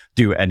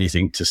do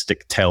anything to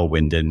stick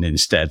Tailwind in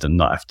instead and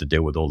not have to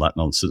deal with all that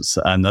nonsense.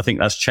 And I think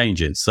that's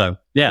changing. So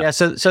yeah.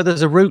 So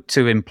there's a route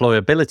to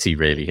employability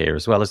really here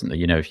as well, isn't there?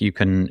 You know, if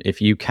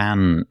you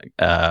can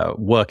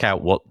work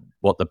out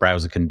what the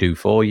browser can do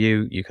for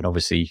you, you can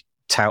obviously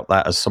tout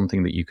that as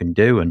something that you can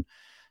do, and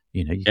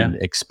you know, you can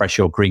express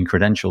your green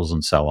credentials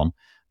and so on.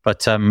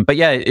 But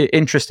yeah,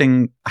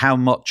 interesting how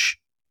much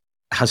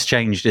has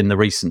changed in the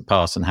recent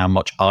past and how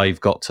much I've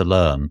got to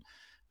learn.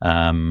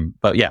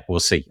 But yeah, we'll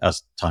see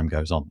as time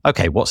goes on.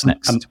 Okay, what's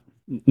next?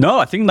 No,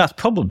 I think that's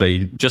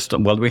probably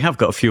we have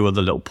got a few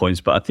other little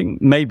points, but I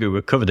think maybe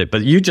we've covered it.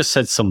 But you just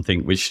said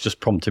something which just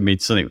prompted me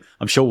to something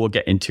I'm sure we'll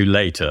get into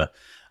later,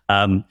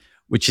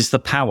 which is the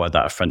power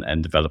that a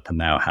front-end developer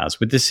now has.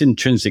 With this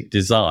intrinsic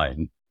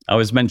design, I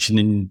was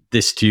mentioning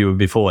this to you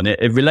before, and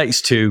it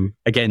relates to,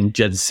 again,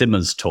 Jen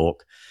Simmons'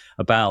 talk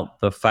about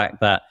the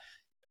fact that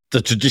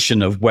the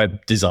tradition of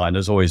web design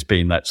has always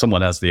been that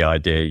someone has the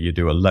idea, you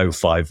do a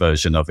lo-fi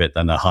version of it,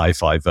 then a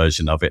hi-fi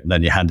version of it, and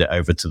then you hand it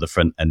over to the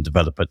front-end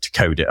developer to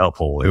code it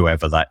up, or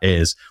whoever that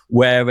is.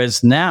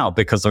 Whereas now,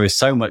 because there is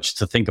so much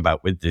to think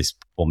about with this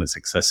performance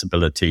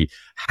accessibility,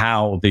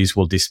 how these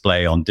will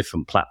display on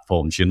different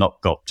platforms, you're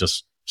not got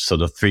just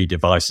sort of 3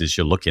 devices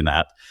you're looking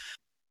at,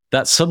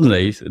 that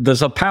suddenly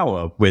there's a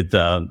power with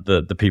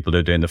the people who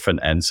are doing the front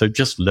end. So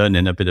just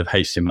learning a bit of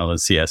HTML and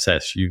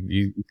CSS,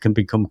 you can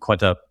become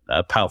quite a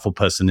powerful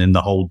person in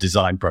the whole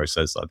design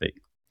process, I think.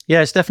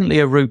 Yeah, it's definitely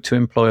a route to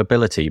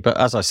employability. But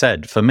as I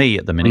said, for me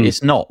at the minute,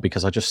 it's not,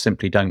 because I just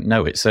simply don't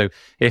know it. So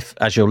if,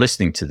 as you're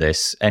listening to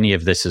this, any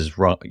of this has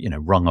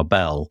rung a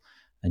bell,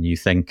 and you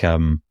think,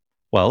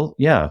 well,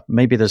 yeah,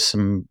 maybe there's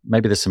some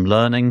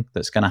learning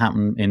that's going to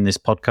happen in this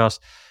podcast.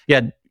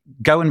 Yeah,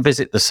 go and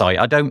visit the site.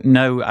 I don't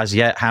know as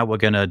yet how we're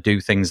going to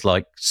do things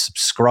like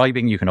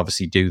subscribing. You can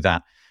obviously do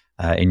that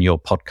in your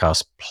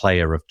podcast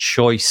player of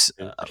choice.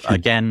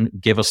 Again,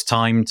 give us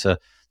time to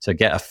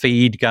get a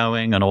feed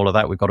going and all of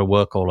that. We've got to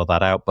work all of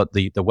that out. But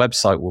the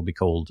website will be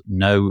called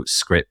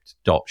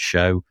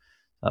noscript.show.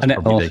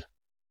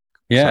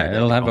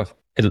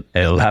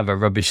 It'll have a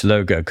rubbish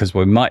logo, because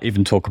we might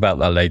even talk about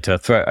that later.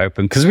 Throw it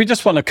open, because we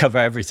just want to cover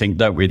everything,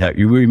 don't we? That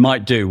we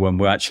might do when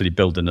we're actually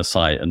building a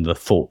site, and the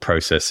thought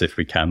process, if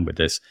we can, with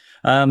this.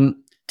 Do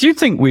you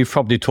think we've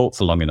probably talked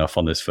for long enough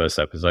on this first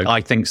episode?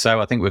 I think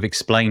so. I think we've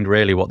explained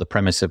really what the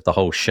premise of the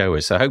whole show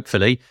is. So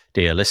hopefully,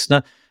 dear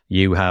listener,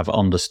 you have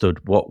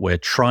understood what we're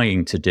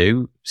trying to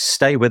do.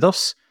 Stay with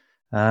us,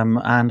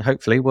 and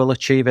hopefully we'll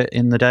achieve it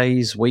in the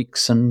days,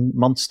 weeks, and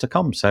months to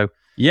come. So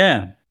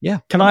yeah.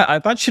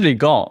 I've actually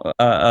got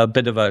a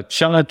bit of a.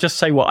 Shall I just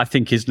say what I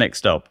think is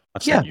next up?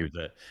 I'll tell you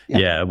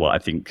what I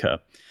think.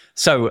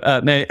 So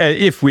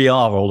if we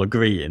are all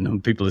agreeing,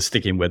 and people are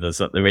sticking with us,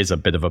 that there is a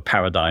bit of a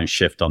paradigm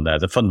shift on there,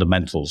 the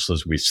fundamentals,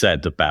 as we've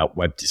said, about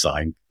web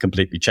design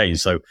completely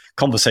changed. So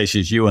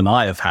conversations you and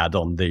I have had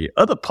on the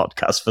other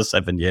podcast for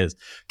 7 years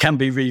can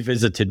be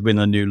revisited with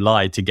a new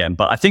light again.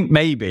 But I think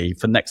maybe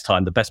for next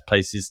time, the best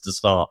place is to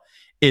start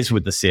is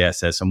with the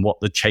CSS and what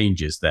the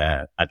changes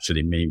there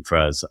actually mean for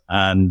us.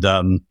 And,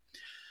 a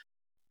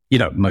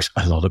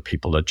lot of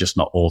people are just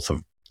not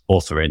authoring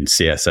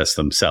CSS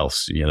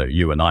themselves,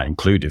 you and I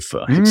included,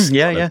 for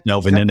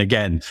delving in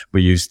again.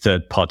 We use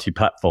third-party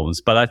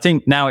platforms. But I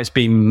think now it's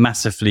been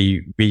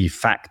massively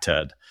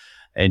refactored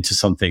into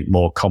something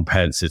more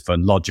comprehensive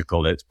and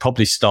logical. It's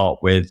probably start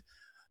with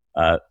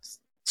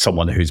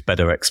someone who's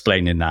better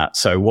explaining that.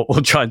 So what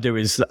we'll try and do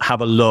is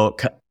have a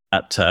look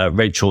at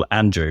Rachel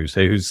Andrews,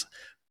 who's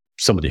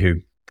somebody who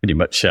pretty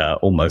much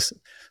almost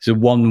is a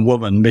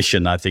one-woman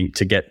mission, I think,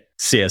 to get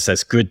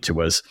CSS Grid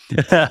to us.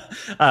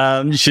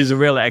 She's a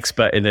real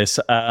expert in this.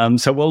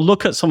 So we'll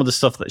look at some of the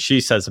stuff that she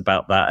says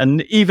about that.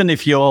 And even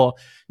if you're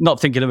not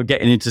thinking of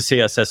getting into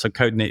CSS or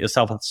coding it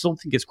yourself, I still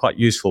think it's quite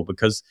useful,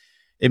 because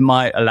it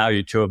might allow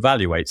you to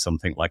evaluate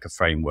something like a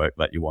framework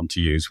that you want to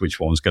use, which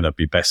one's going to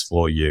be best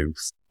for you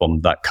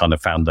from that kind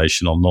of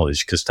foundational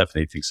knowledge, because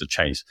definitely things have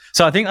changed.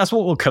 So I think that's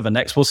what we'll cover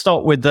next. We'll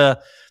start with the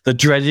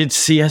dreaded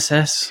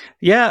CSS.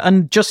 Yeah,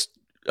 and just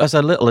as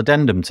a little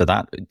addendum to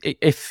that,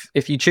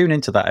 if you tune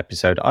into that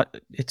episode,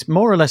 it's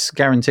more or less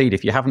guaranteed,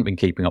 if you haven't been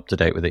keeping up to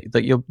date with it,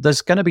 that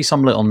there's going to be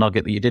some little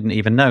nugget that you didn't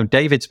even know.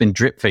 David's been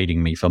drip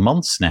feeding me for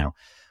months now,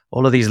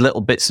 all of these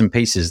little bits and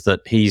pieces that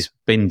he's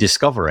been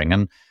discovering,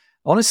 and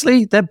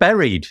honestly, they're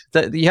buried.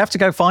 You have to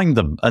go find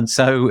them. And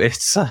so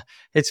it's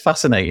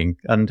fascinating,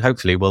 and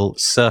hopefully we'll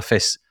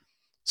surface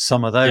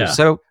some of those. Yeah.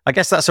 So I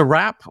guess that's a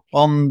wrap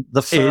on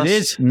the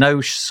first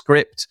No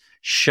Script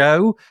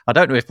show. I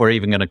don't know if we're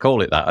even going to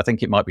call it that. I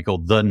think it might be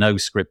called the No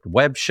Script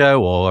Web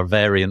Show, or a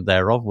variant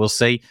thereof. We'll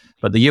see.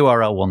 But the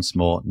URL once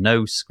more,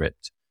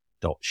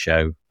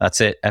 noscript.show.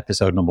 That's it.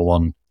 Episode number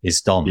 1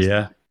 is done.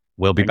 Yeah.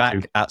 We'll be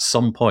back at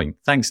some point.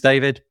 Thanks,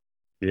 David.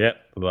 Yeah,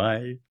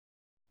 bye.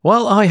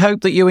 Well, I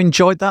hope that you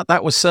enjoyed that.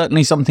 That was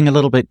certainly something a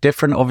little bit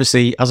different.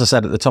 Obviously, as I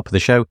said at the top of the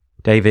show,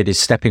 David is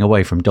stepping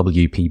away from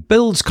WP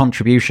Build's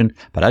contribution,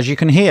 but as you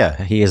can hear,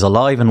 he is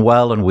alive and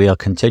well, and we are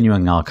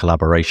continuing our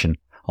collaboration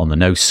on the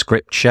No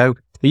Script Show.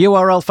 The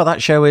URL for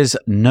that show is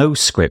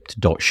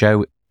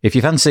noscript.show. If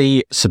you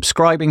fancy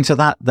subscribing to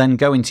that, then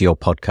go into your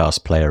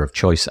podcast player of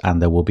choice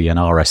and there will be an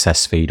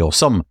RSS feed or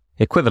some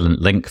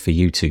equivalent link for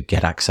you to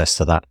get access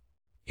to that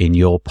in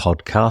your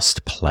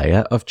podcast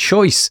player of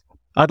choice.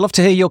 I'd love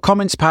to hear your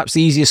comments. Perhaps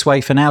the easiest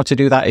way for now to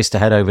do that is to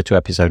head over to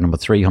episode number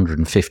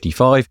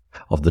 355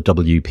 of the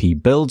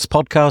WP Builds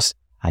podcast,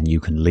 and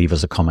you can leave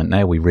us a comment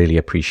there. We really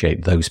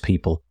appreciate those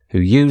people who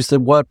use the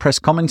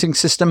WordPress commenting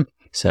system.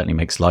 It certainly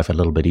makes life a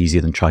little bit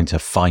easier than trying to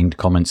find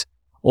comments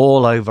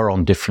all over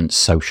on different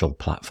social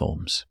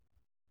platforms.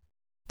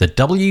 The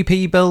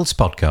WP Builds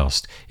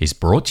podcast is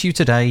brought to you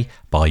today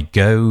by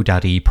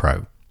GoDaddy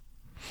Pro.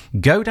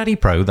 GoDaddy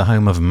Pro, the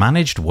home of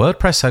managed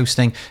WordPress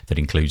hosting that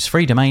includes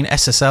free domain,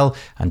 SSL,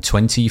 and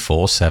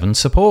 24/7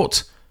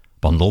 support.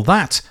 Bundle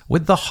that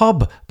with the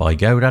Hub by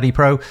GoDaddy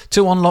Pro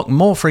to unlock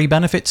more free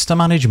benefits to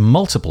manage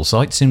multiple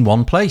sites in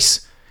one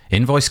place.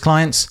 Invoice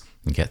clients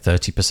and get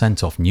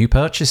 30% off new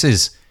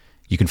purchases.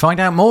 You can find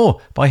out more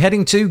by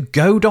heading to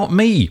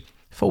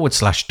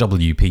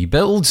go.me/WP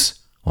Builds.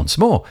 Once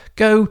more,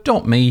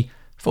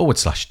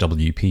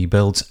 go.me/WP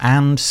Builds,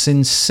 and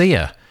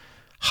sincere,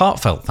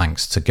 heartfelt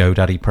thanks to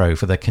GoDaddy Pro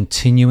for their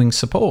continuing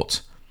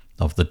support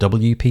of the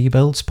WP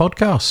Builds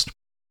podcast.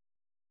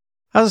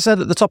 As I said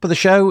at the top of the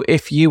show,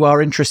 if you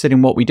are interested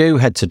in what we do,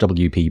 head to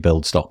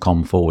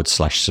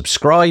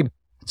wpbuilds.com/subscribe.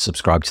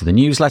 Subscribe to the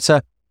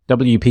newsletter,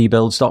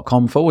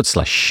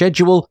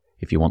 wpbuilds.com/schedule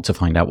if you want to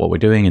find out what we're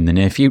doing in the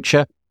near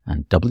future,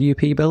 and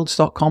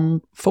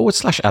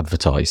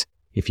wpbuilds.com/advertise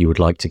if you would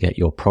like to get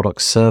your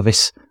product,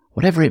 service,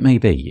 whatever it may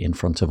be, in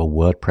front of a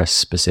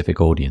WordPress-specific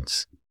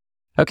audience.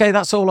 Okay,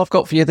 that's all I've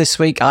got for you this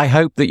week. I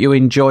hope that you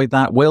enjoyed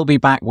that. We'll be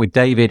back with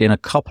David in a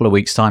couple of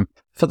weeks' time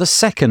for the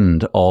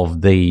second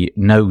of the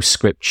No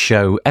Script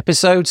Show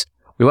episodes.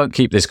 We won't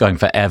keep this going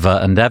forever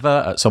and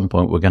ever. At some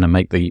point, we're going to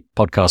make the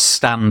podcast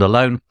stand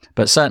alone.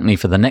 But certainly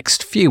for the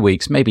next few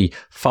weeks, maybe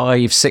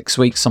 5-6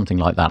 weeks, something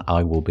like that,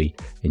 I will be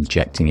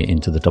injecting it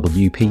into the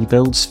WP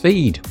Builds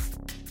feed.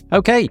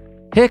 Okay,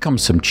 here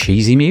comes some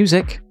cheesy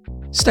music.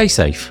 Stay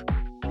safe.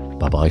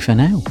 Bye-bye for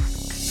now.